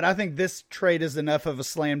being said, I think this trade is enough of a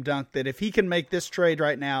slam dunk that if he can make this trade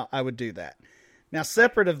right now, I would do that. Now,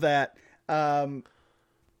 separate of that,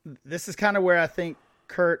 this is kind of where I think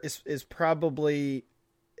Kurt is probably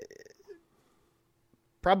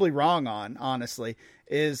wrong on, honestly,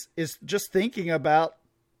 is just thinking about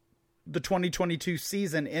the 2022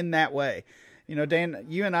 season in that way. Dan,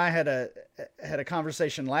 you and I had a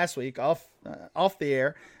conversation last week off the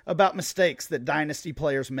air about mistakes that Dynasty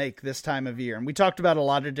players make this time of year. And we talked about a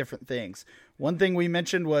lot of different things. One thing we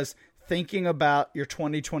mentioned was thinking about your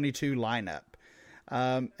 2022 lineup.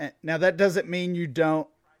 Now, that doesn't mean you don't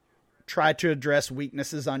try to address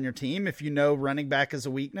weaknesses on your team. If you know running back is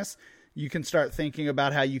a weakness, you can start thinking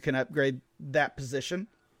about how you can upgrade that position.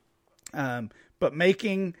 But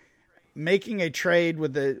making a trade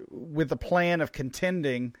with a plan of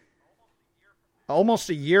contending almost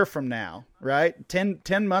a year from now, right?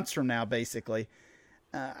 10 months from now, basically,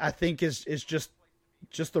 I think is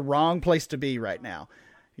just the wrong place to be right now.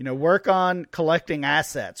 Work on collecting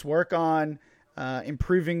assets, work on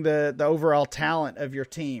improving the overall talent of your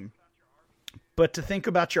team. But to think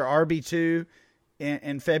about your RB2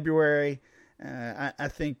 in February, I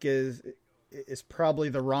think is probably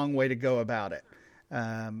the wrong way to go about it.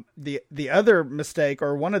 The other mistake,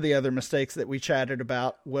 or one of the other mistakes that we chatted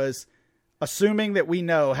about, was assuming that we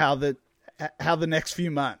know how the next few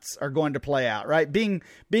months are going to play out, right? Being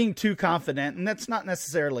too confident, and that's not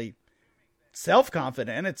necessarily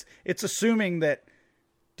self-confident. It's assuming that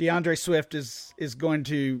DeAndre Swift is going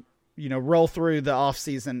to, roll through the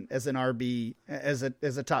offseason as an RB, as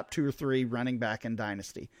a top 2 or 3 running back in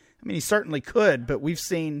Dynasty. I mean, he certainly could, but we've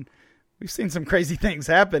seen some crazy things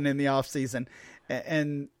happen in the offseason.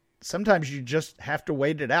 And sometimes you just have to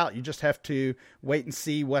wait it out. You just have to wait and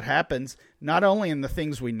see what happens, not only in the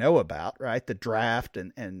things we know about, right, the draft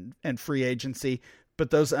and free agency, but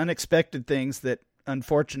those unexpected things that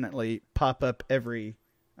unfortunately pop up every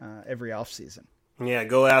offseason. Yeah,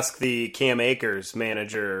 go ask the Cam Akers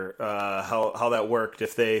manager how that worked.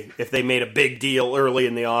 If they made a big deal early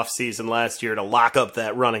in the offseason last year to lock up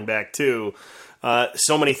that running back too.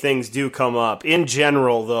 So many things do come up. In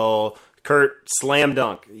general, though, Kurt, slam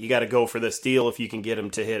dunk. You got to go for this deal if you can get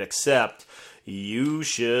him to hit accept. You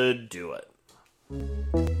should do it.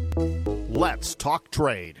 Let's talk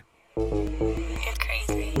trade. You're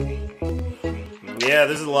crazy. Yeah,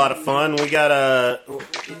 this is a lot of fun.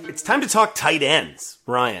 It's time to talk tight ends,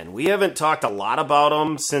 Ryan. We haven't talked a lot about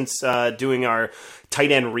them since doing our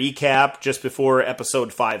tight end recap just before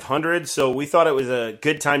episode 500. So we thought it was a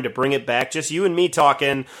good time to bring it back. Just you and me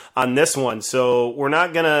talking on this one. So we're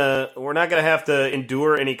not gonna have to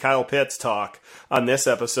endure any Kyle Pitts talk on this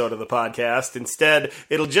episode of the podcast. Instead,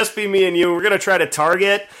 it'll just be me and you. We're gonna try to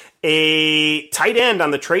target a tight end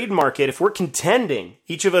on the trade market. If we're contending,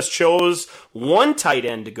 each of us chose one tight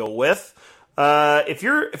end to go with. If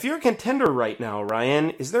you're a contender right now,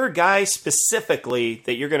 Ryan, is there a guy specifically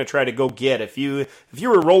that you're going to try to go get? If you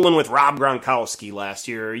were rolling with Rob Gronkowski last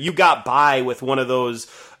year, you got by with one of those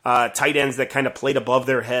tight ends that kind of played above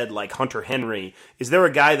their head like Hunter Henry, is there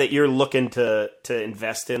a guy that you're looking to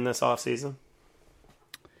invest in this offseason?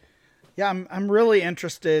 Yeah, I'm really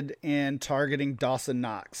interested in targeting Dawson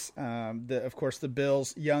Knox. Of course, the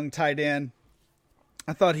Bills' young tight end.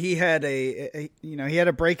 I thought he had he had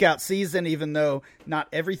a breakout season, even though not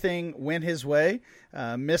everything went his way.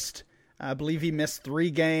 I believe he missed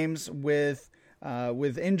 3 games with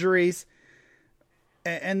injuries,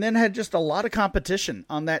 and then had just a lot of competition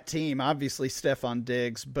on that team. Obviously, Stephon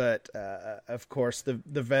Diggs, but of course the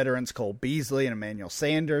veterans Cole Beasley and Emmanuel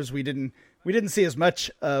Sanders. We didn't see as much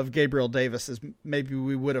of Gabriel Davis as maybe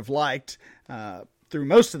we would have liked through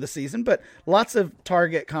most of the season, but lots of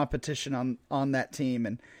target competition on that team.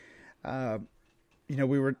 And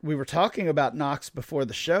we were talking about Knox before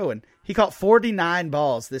the show, and he caught 49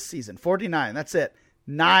 balls this season. 49, that's it.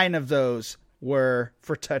 9 of those were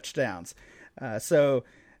for touchdowns. So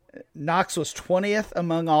Knox was 20th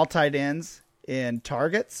among all tight ends in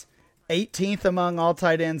targets, 18th among all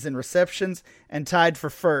tight ends in receptions, and tied for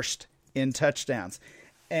first in touchdowns.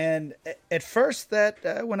 And at first,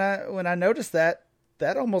 that when I noticed that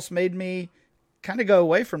almost made me kind of go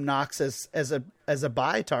away from Knox as a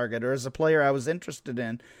buy target or as a player I was interested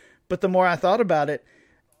in. But the more I thought about it,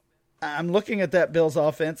 I'm looking at that Bills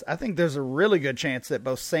offense. I think there's a really good chance that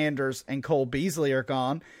both Sanders and Cole Beasley are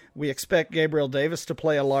gone. We expect Gabriel Davis to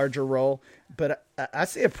play a larger role, but I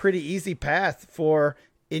see a pretty easy path for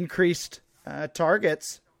increased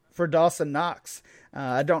targets for Dawson Knox.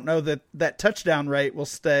 I don't know that touchdown rate will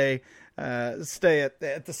stay at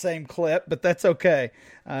the same clip, but that's okay.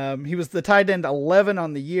 He was the tight end 11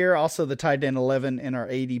 on the year, also the tight end 11 in our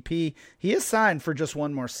ADP. He is signed for just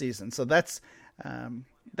one more season, so that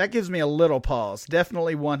gives me a little pause.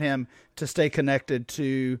 Definitely want him to stay connected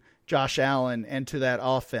to Josh Allen and to that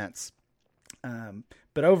offense.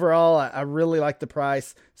 But overall, I really like the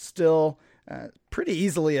price. Still pretty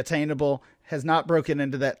easily attainable. Has not broken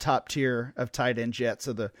into that top tier of tight ends yet,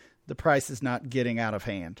 so the price is not getting out of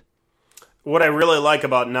hand. What I really like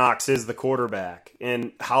about Knox is the quarterback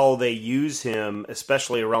and how they use him,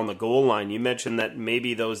 especially around the goal line. You mentioned that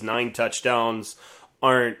maybe those 9 touchdowns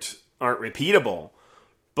aren't repeatable,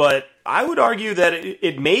 but I would argue that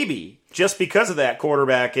it may be just because of that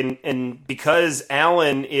quarterback and because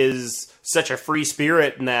Allen is such a free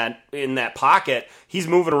spirit in that pocket. He's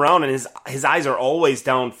moving around and his eyes are always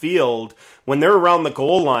downfield. When they're around the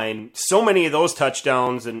goal line, so many of those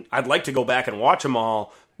touchdowns, and I'd like to go back and watch them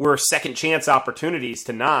all, were second chance opportunities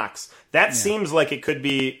to Knox. That seems like it could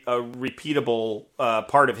be a repeatable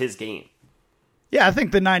part of his game. Yeah, I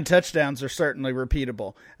think the 9 touchdowns are certainly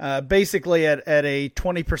repeatable. Basically at a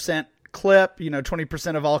 20% clip,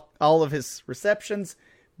 20% of all of his receptions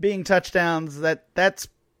being touchdowns, that's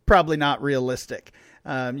probably not realistic.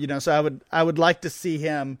 So I would like to see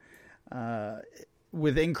him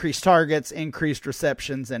with increased targets, increased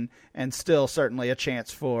receptions, and still certainly a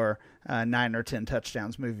chance for 9 or 10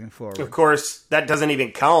 touchdowns moving forward. Of course, that doesn't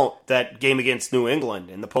even count that game against New England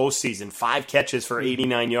in the postseason. 5 catches for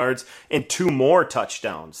 89 yards and 2 more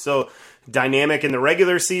touchdowns. So Dynamic in the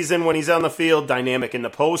regular season when he's on the field, dynamic in the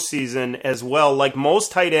postseason as well. Like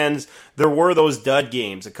most tight ends, there were those dud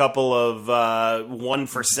games, a couple of 1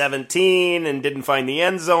 for 17 and didn't find the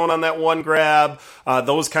end zone on that one grab,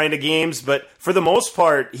 those kind of games. But for the most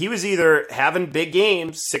part, he was either having big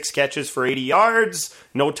games, 6 catches for 80 yards,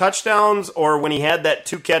 no touchdowns, or when he had that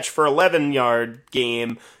 2 catch for 11-yard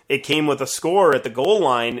game, it came with a score at the goal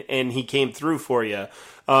line and he came through for you.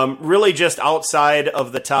 Really just outside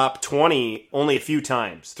of the top 20 only a few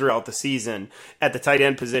times throughout the season at the tight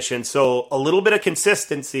end position. So a little bit of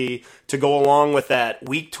consistency to go along with that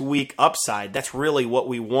week-to-week upside. That's really what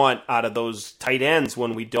we want out of those tight ends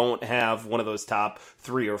when we don't have one of those top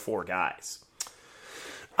 3 or 4 guys.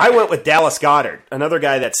 I went with Dallas Goedert, another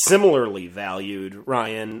guy that's similarly valued,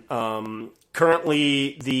 Ryan.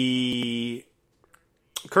 Currently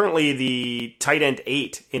the tight end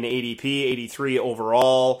 8 in ADP, 83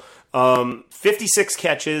 overall, 56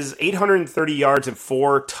 catches, 830 yards, and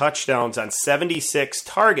 4 touchdowns on 76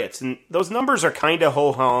 targets. And those numbers are kind of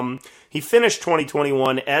ho-hum. He finished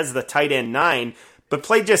 2021 as the tight end 9, but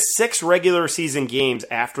played just 6 regular season games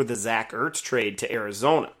after the Zach Ertz trade to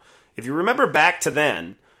Arizona. If you remember back to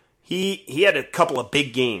then, he had a couple of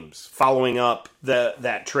big games following up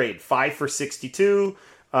that trade. 5 for 62,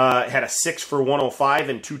 had a 6 for 105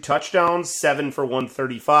 and 2 touchdowns, 7 for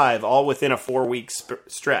 135, all within a 4-week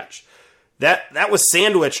stretch. That was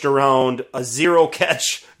sandwiched around a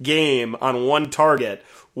 0-catch game on 1 target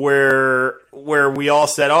where we all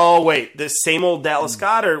said, oh, wait, this same old Dallas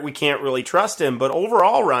Goedert, we can't really trust him. But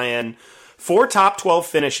overall, Ryan, 4 top 12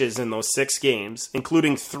 finishes in those 6 games,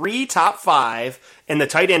 including 3 top 5 and the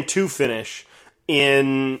tight end 2 finish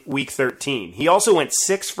in week 13. He also went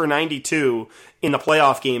 6 for 92 in the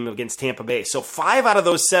playoff game against Tampa Bay. So 5 out of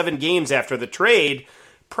those 7 games after the trade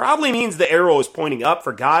probably means the arrow is pointing up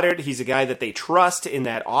for Goddard. He's a guy that they trust in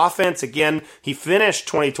that offense. Again, he finished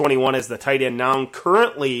 2021 as the tight end 9,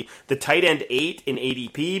 currently the tight end 8 in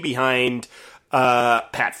ADP behind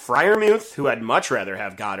Pat Freiermuth, who I'd much rather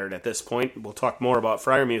have Goddard at this point. We'll talk more about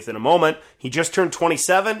Freiermuth in a moment. He just turned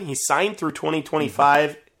 27. He signed through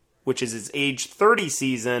 2025, which is his age 30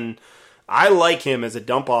 season. I like him as a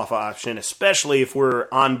dump-off option, especially if we're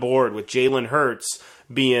on board with Jalen Hurts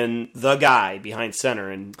being the guy behind center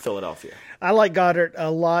in Philadelphia. I like Goddard a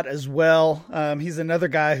lot as well. He's another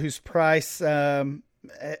guy whose price has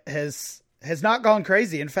not gone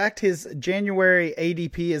crazy. In fact, his January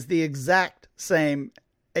ADP is the exact same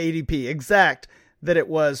ADP, exact that it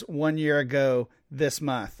was 1 year ago this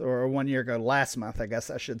month, or 1 year ago last month, I guess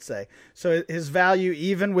I should say. So his value,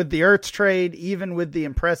 even with the Ertz trade, even with the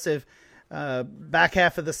impressive back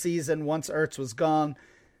half of the season once Ertz was gone,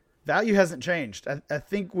 value hasn't changed. I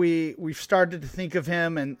think we've started to think of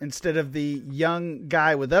him, and instead of the young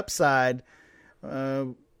guy with upside,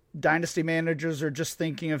 dynasty managers are just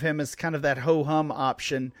thinking of him as kind of that ho-hum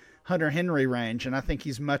option, Hunter Henry range, and I think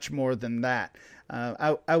he's much more than that.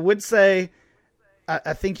 I would say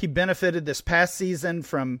I think he benefited this past season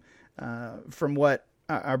from what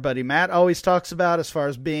our buddy Matt always talks about as far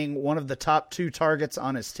as being one of the top 2 targets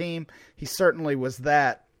on his team. He certainly was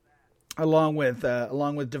that, along with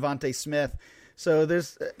Devontae Smith. So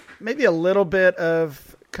there's maybe a little bit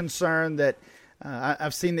of concern that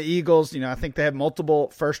I've seen the Eagles. I think they have multiple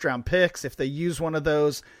first-round picks. If they use one of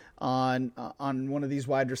those on one of these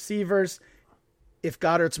wide receivers, if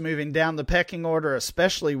Goddard's moving down the pecking order,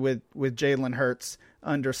 especially with Jalen Hurts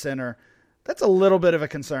under center, that's a little bit of a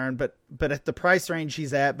concern. But at the price range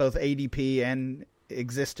he's at, both ADP and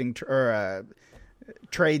existing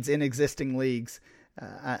trades in existing leagues,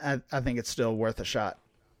 I think it's still worth a shot.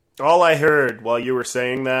 All I heard while you were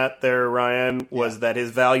saying that there, Ryan, was that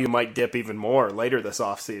his value might dip even more later this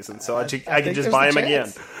offseason. So I can just buy him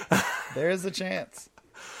again. There is a chance.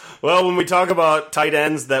 Well, when we talk about tight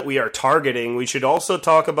ends that we are targeting, we should also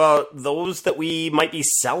talk about those that we might be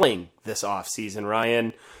selling this offseason,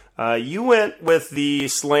 Ryan. You went with the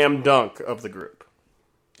slam dunk of the group.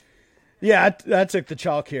 Yeah, I took the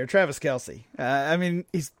chalk here. Travis Kelce.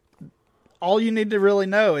 He's all you need to really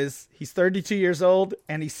know is he's 32 years old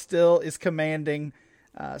and he still is commanding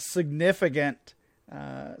significant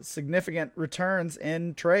returns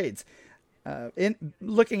in trades. In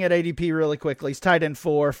looking at ADP really quickly, he's tight end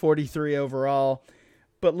 4, 43 overall.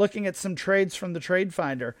 But looking at some trades from the Trade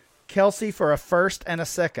Finder, Kelce for a first and a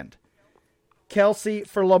second. Kelce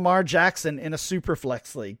for Lamar Jackson in a super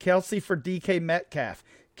flex league. Kelce for DK Metcalf.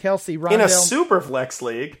 Kelce Rondell in a super flex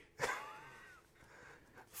league.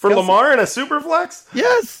 For Kelce. Lamar in a super flex?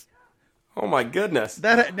 Yes. Oh my goodness.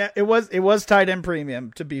 It was tight end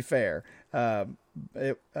premium, to be fair.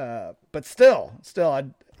 But still,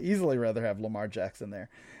 I'd easily rather have Lamar Jackson there.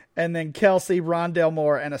 And then Kelsey, Rondale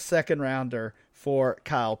Moore, and a second rounder for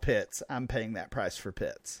Kyle Pitts. I'm paying that price for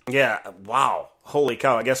Pitts. Yeah, wow. Holy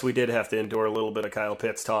cow. I guess we did have to endure a little bit of Kyle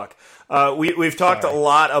Pitts talk. We've talked a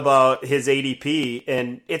lot about his ADP,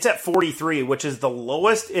 and it's at 43, which is the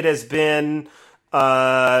lowest it has been,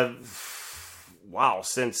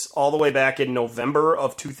 since all the way back in November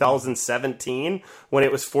of 2017 when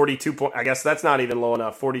it was 42 point. I guess that's not even low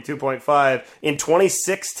enough. 42.5 in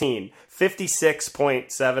 2016.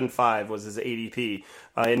 56.75 was his ADP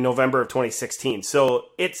in November of 2016. So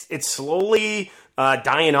it's slowly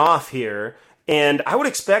dying off here. And I would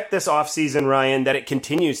expect this offseason, Ryan, that it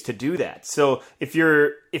continues to do that. So if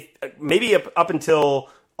maybe up until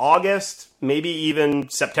August, maybe even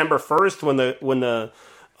September 1st, when the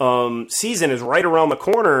season is right around the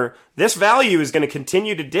corner, this value is going to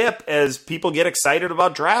continue to dip as people get excited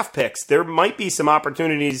about draft picks. There might be some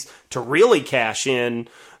opportunities to really cash in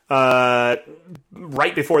right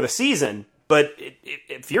before the season. But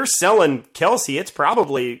if you're selling Kelsey, it's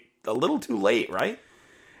probably a little too late, right?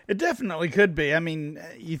 It definitely could be. I mean,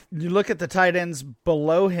 you look at the tight ends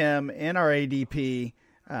below him in our ADP.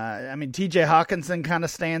 TJ Hawkinson kind of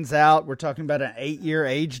stands out. We're talking about an 8-year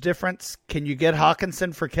age difference. Can you get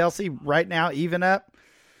Hawkinson for Kelsey right now, even up?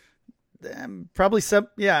 Probably some.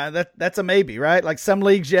 Yeah, that's a maybe, right? Like some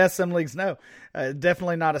leagues, yes, some leagues, no.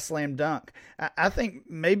 Definitely not a slam dunk. I think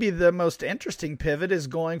maybe the most interesting pivot is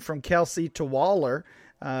going from Kelsey to Waller,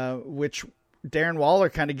 which Darren Waller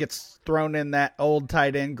kind of gets thrown in that old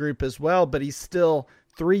tight end group as well, but he's still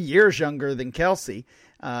 3 years younger than Kelsey.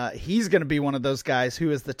 He's going to be one of those guys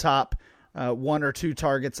who is the top 1 or 2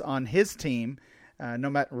 targets on his team,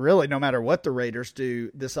 no matter what the Raiders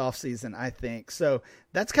do this offseason, I think. So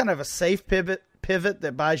that's kind of a safe pivot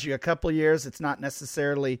that buys you a couple years. It's not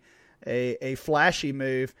necessarily a flashy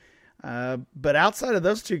move. But outside of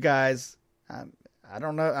those two guys, I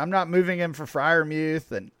don't know. I'm not moving him for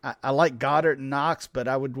Freiermuth, and I like Goddard and Knox, but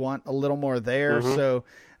I would want a little more there. Mm-hmm. So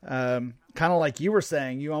kind of like you were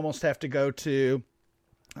saying, you almost have to go to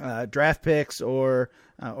draft picks or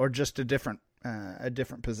just a different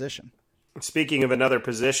position. Speaking of another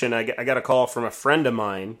position, I got a call from a friend of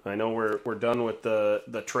mine. I know we're done with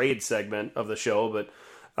the trade segment of the show,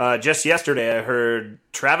 but just yesterday I heard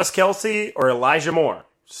Travis Kelce or Elijah Moore.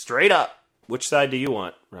 Straight up. Which side do you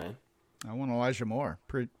want, Ryan? I want Elijah Moore.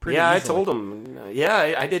 Pretty yeah, easily. I told him.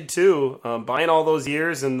 Yeah, I did too. Buying all those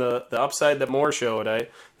years and the upside that Moore showed,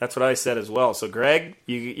 that's what I said as well. So, Greg,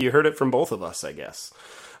 you heard it from both of us, I guess.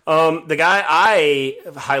 The guy I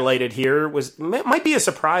highlighted here might be a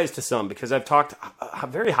surprise to some because I've talked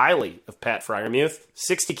very highly of Pat Freiermuth.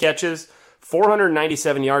 60 catches,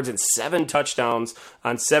 497 yards, and 7 touchdowns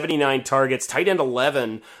on 79 targets. Tight end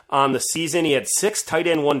 11 on the season. He had 6 tight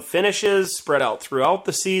end 1 finishes spread out throughout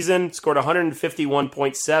the season. Scored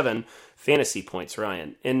 151.7 fantasy points,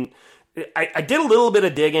 Ryan. And I did a little bit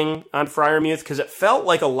of digging on Freiermuth because it felt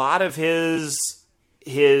like a lot of his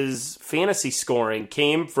fantasy scoring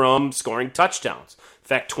came from scoring touchdowns. In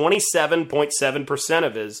fact, 27.7%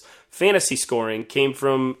 of his fantasy scoring came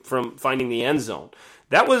from finding the end zone.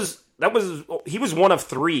 He was one of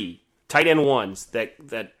 3 tight end 1s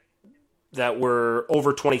that were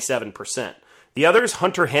over 27%. The others,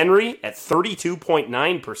 Hunter Henry at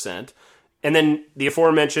 32.9%, and then the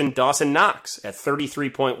aforementioned Dawson Knox at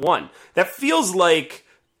 33.1%. That feels like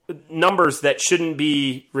numbers that shouldn't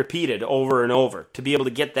be repeated over and over to be able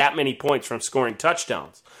to get that many points from scoring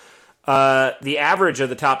touchdowns. The average of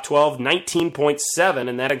the top 12, 19.7,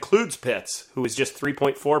 and that includes Pitts, who is just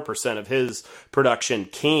 3.4% of his production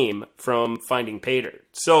came from finding pay dirt.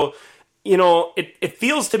 So, it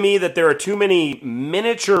feels to me that there are too many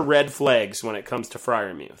miniature red flags when it comes to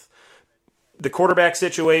Freiermuth. The quarterback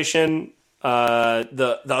situation,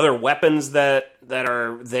 the other weapons that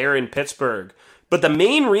are there in Pittsburgh. But the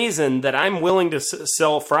main reason that I'm willing to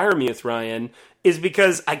sell Freiermuth, Ryan, is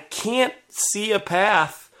because I can't see a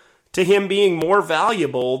path to him being more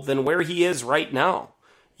valuable than where he is right now.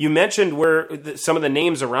 You mentioned where some of the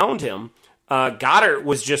names around him. Goddard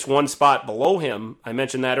was just one spot below him. I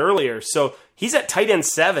mentioned that earlier. So he's at tight end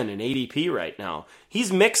 7 in ADP right now.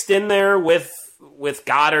 He's mixed in there with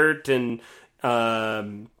Goddard and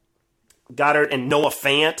Noah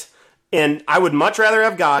Fant. And I would much rather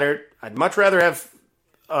have Goddard. I'd much rather have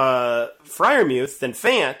Freiermuth than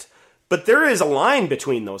Fant. But there is a line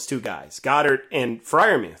between those two guys, Goddard and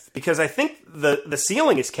Freiermuth, because I think the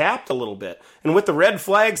ceiling is capped a little bit. And with the red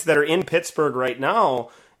flags that are in Pittsburgh right now,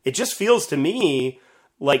 it just feels to me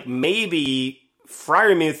like maybe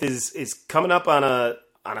Freiermuth is coming up on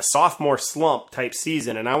on a sophomore slump type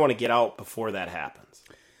season, and I want to get out before that happens.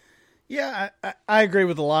 Yeah, I agree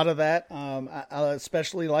with a lot of that. I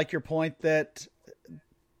especially like your point that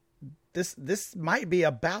this might be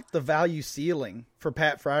about the value ceiling for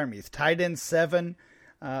Pat Freiermuth. Tight end 7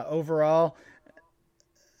 overall.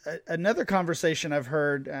 Another conversation I've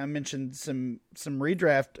heard, I mentioned some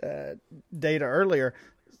redraft data earlier.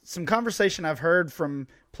 Some conversation I've heard from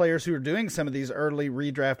players who are doing some of these early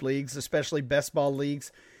redraft leagues, especially best ball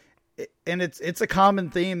leagues, and it's a common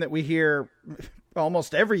theme that we hear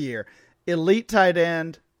almost every year: elite tight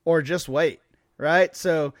end or just wait, right?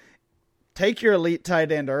 So take your elite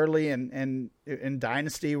tight end early, and in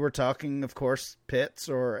Dynasty we're talking, of course, Pitts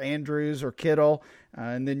or Andrews or Kittle,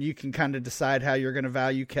 and then you can kind of decide how you're going to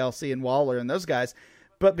value Kelsey and Waller and those guys.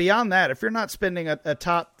 But beyond that, if you're not spending a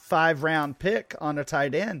top 5 round pick on a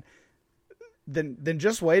tight end, then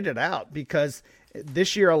just wait it out, because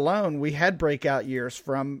this year alone we had breakout years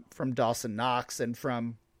from Dawson Knox and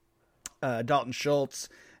from Dalton Schultz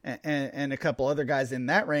and a couple other guys in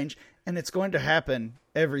that range, and it's going to happen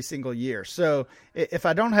every single year. So if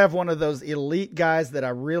I don't have one of those elite guys that I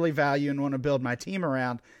really value and want to build my team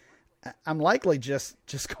around, I'm likely just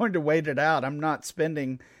going to wait it out. I'm not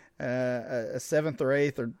spending a 7th or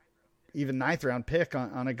 8th or even 9th round pick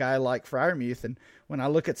on a guy like Freiermuth. And when I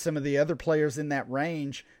look at some of the other players in that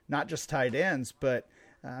range, not just tight ends, but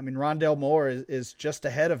Rondale Moore is just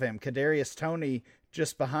ahead of him. Kadarius Toney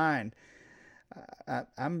just behind.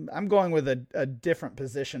 I'm going with a different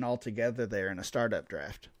position altogether there in a startup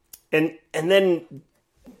draft. And then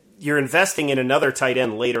you're investing in another tight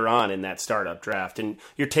end later on in that startup draft, and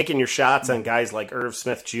you're taking your shots on guys like Irv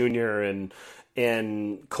Smith Jr.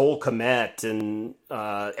 and Cole Kmet and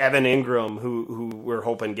Evan Ingram, who we're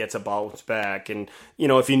hoping gets a bounce back. And,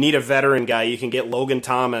 if you need a veteran guy, you can get Logan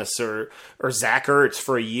Thomas or Zach Ertz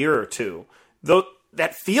for a year or two. Though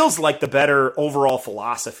that feels like the better overall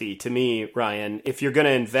philosophy to me, Ryan, if you're going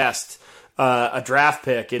to invest a draft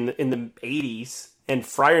pick in the 80s and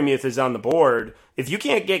Freiermuth is on the board. If you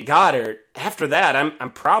can't get Goddard, after that,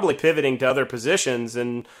 I'm probably pivoting to other positions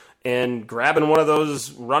and grabbing one of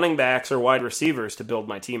those running backs or wide receivers to build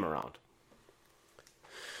my team around.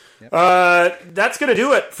 Yep. That's going to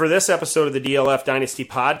do it for this episode of the DLF Dynasty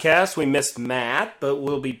podcast. We missed Matt, but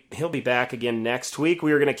he'll be back again next week.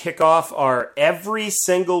 We are going to kick off our every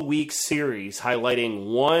single week series highlighting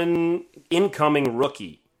one incoming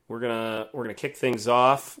rookie. We're gonna kick things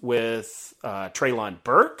off with Treylon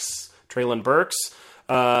Burks.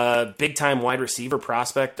 Big time wide receiver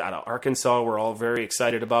prospect out of Arkansas. We're all very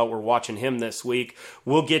excited about. We're watching him this week.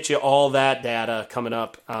 We'll get you all that data coming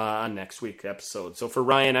up on next week's episode. So for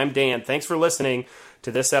Ryan, I'm Dan. Thanks for listening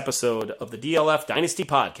to this episode of the DLF Dynasty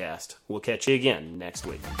Podcast. We'll catch you again next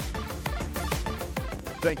week.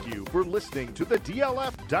 Thank you for listening to the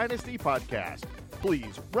DLF Dynasty Podcast.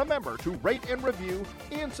 Please remember to rate and review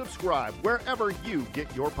and subscribe wherever you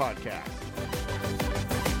get your podcasts.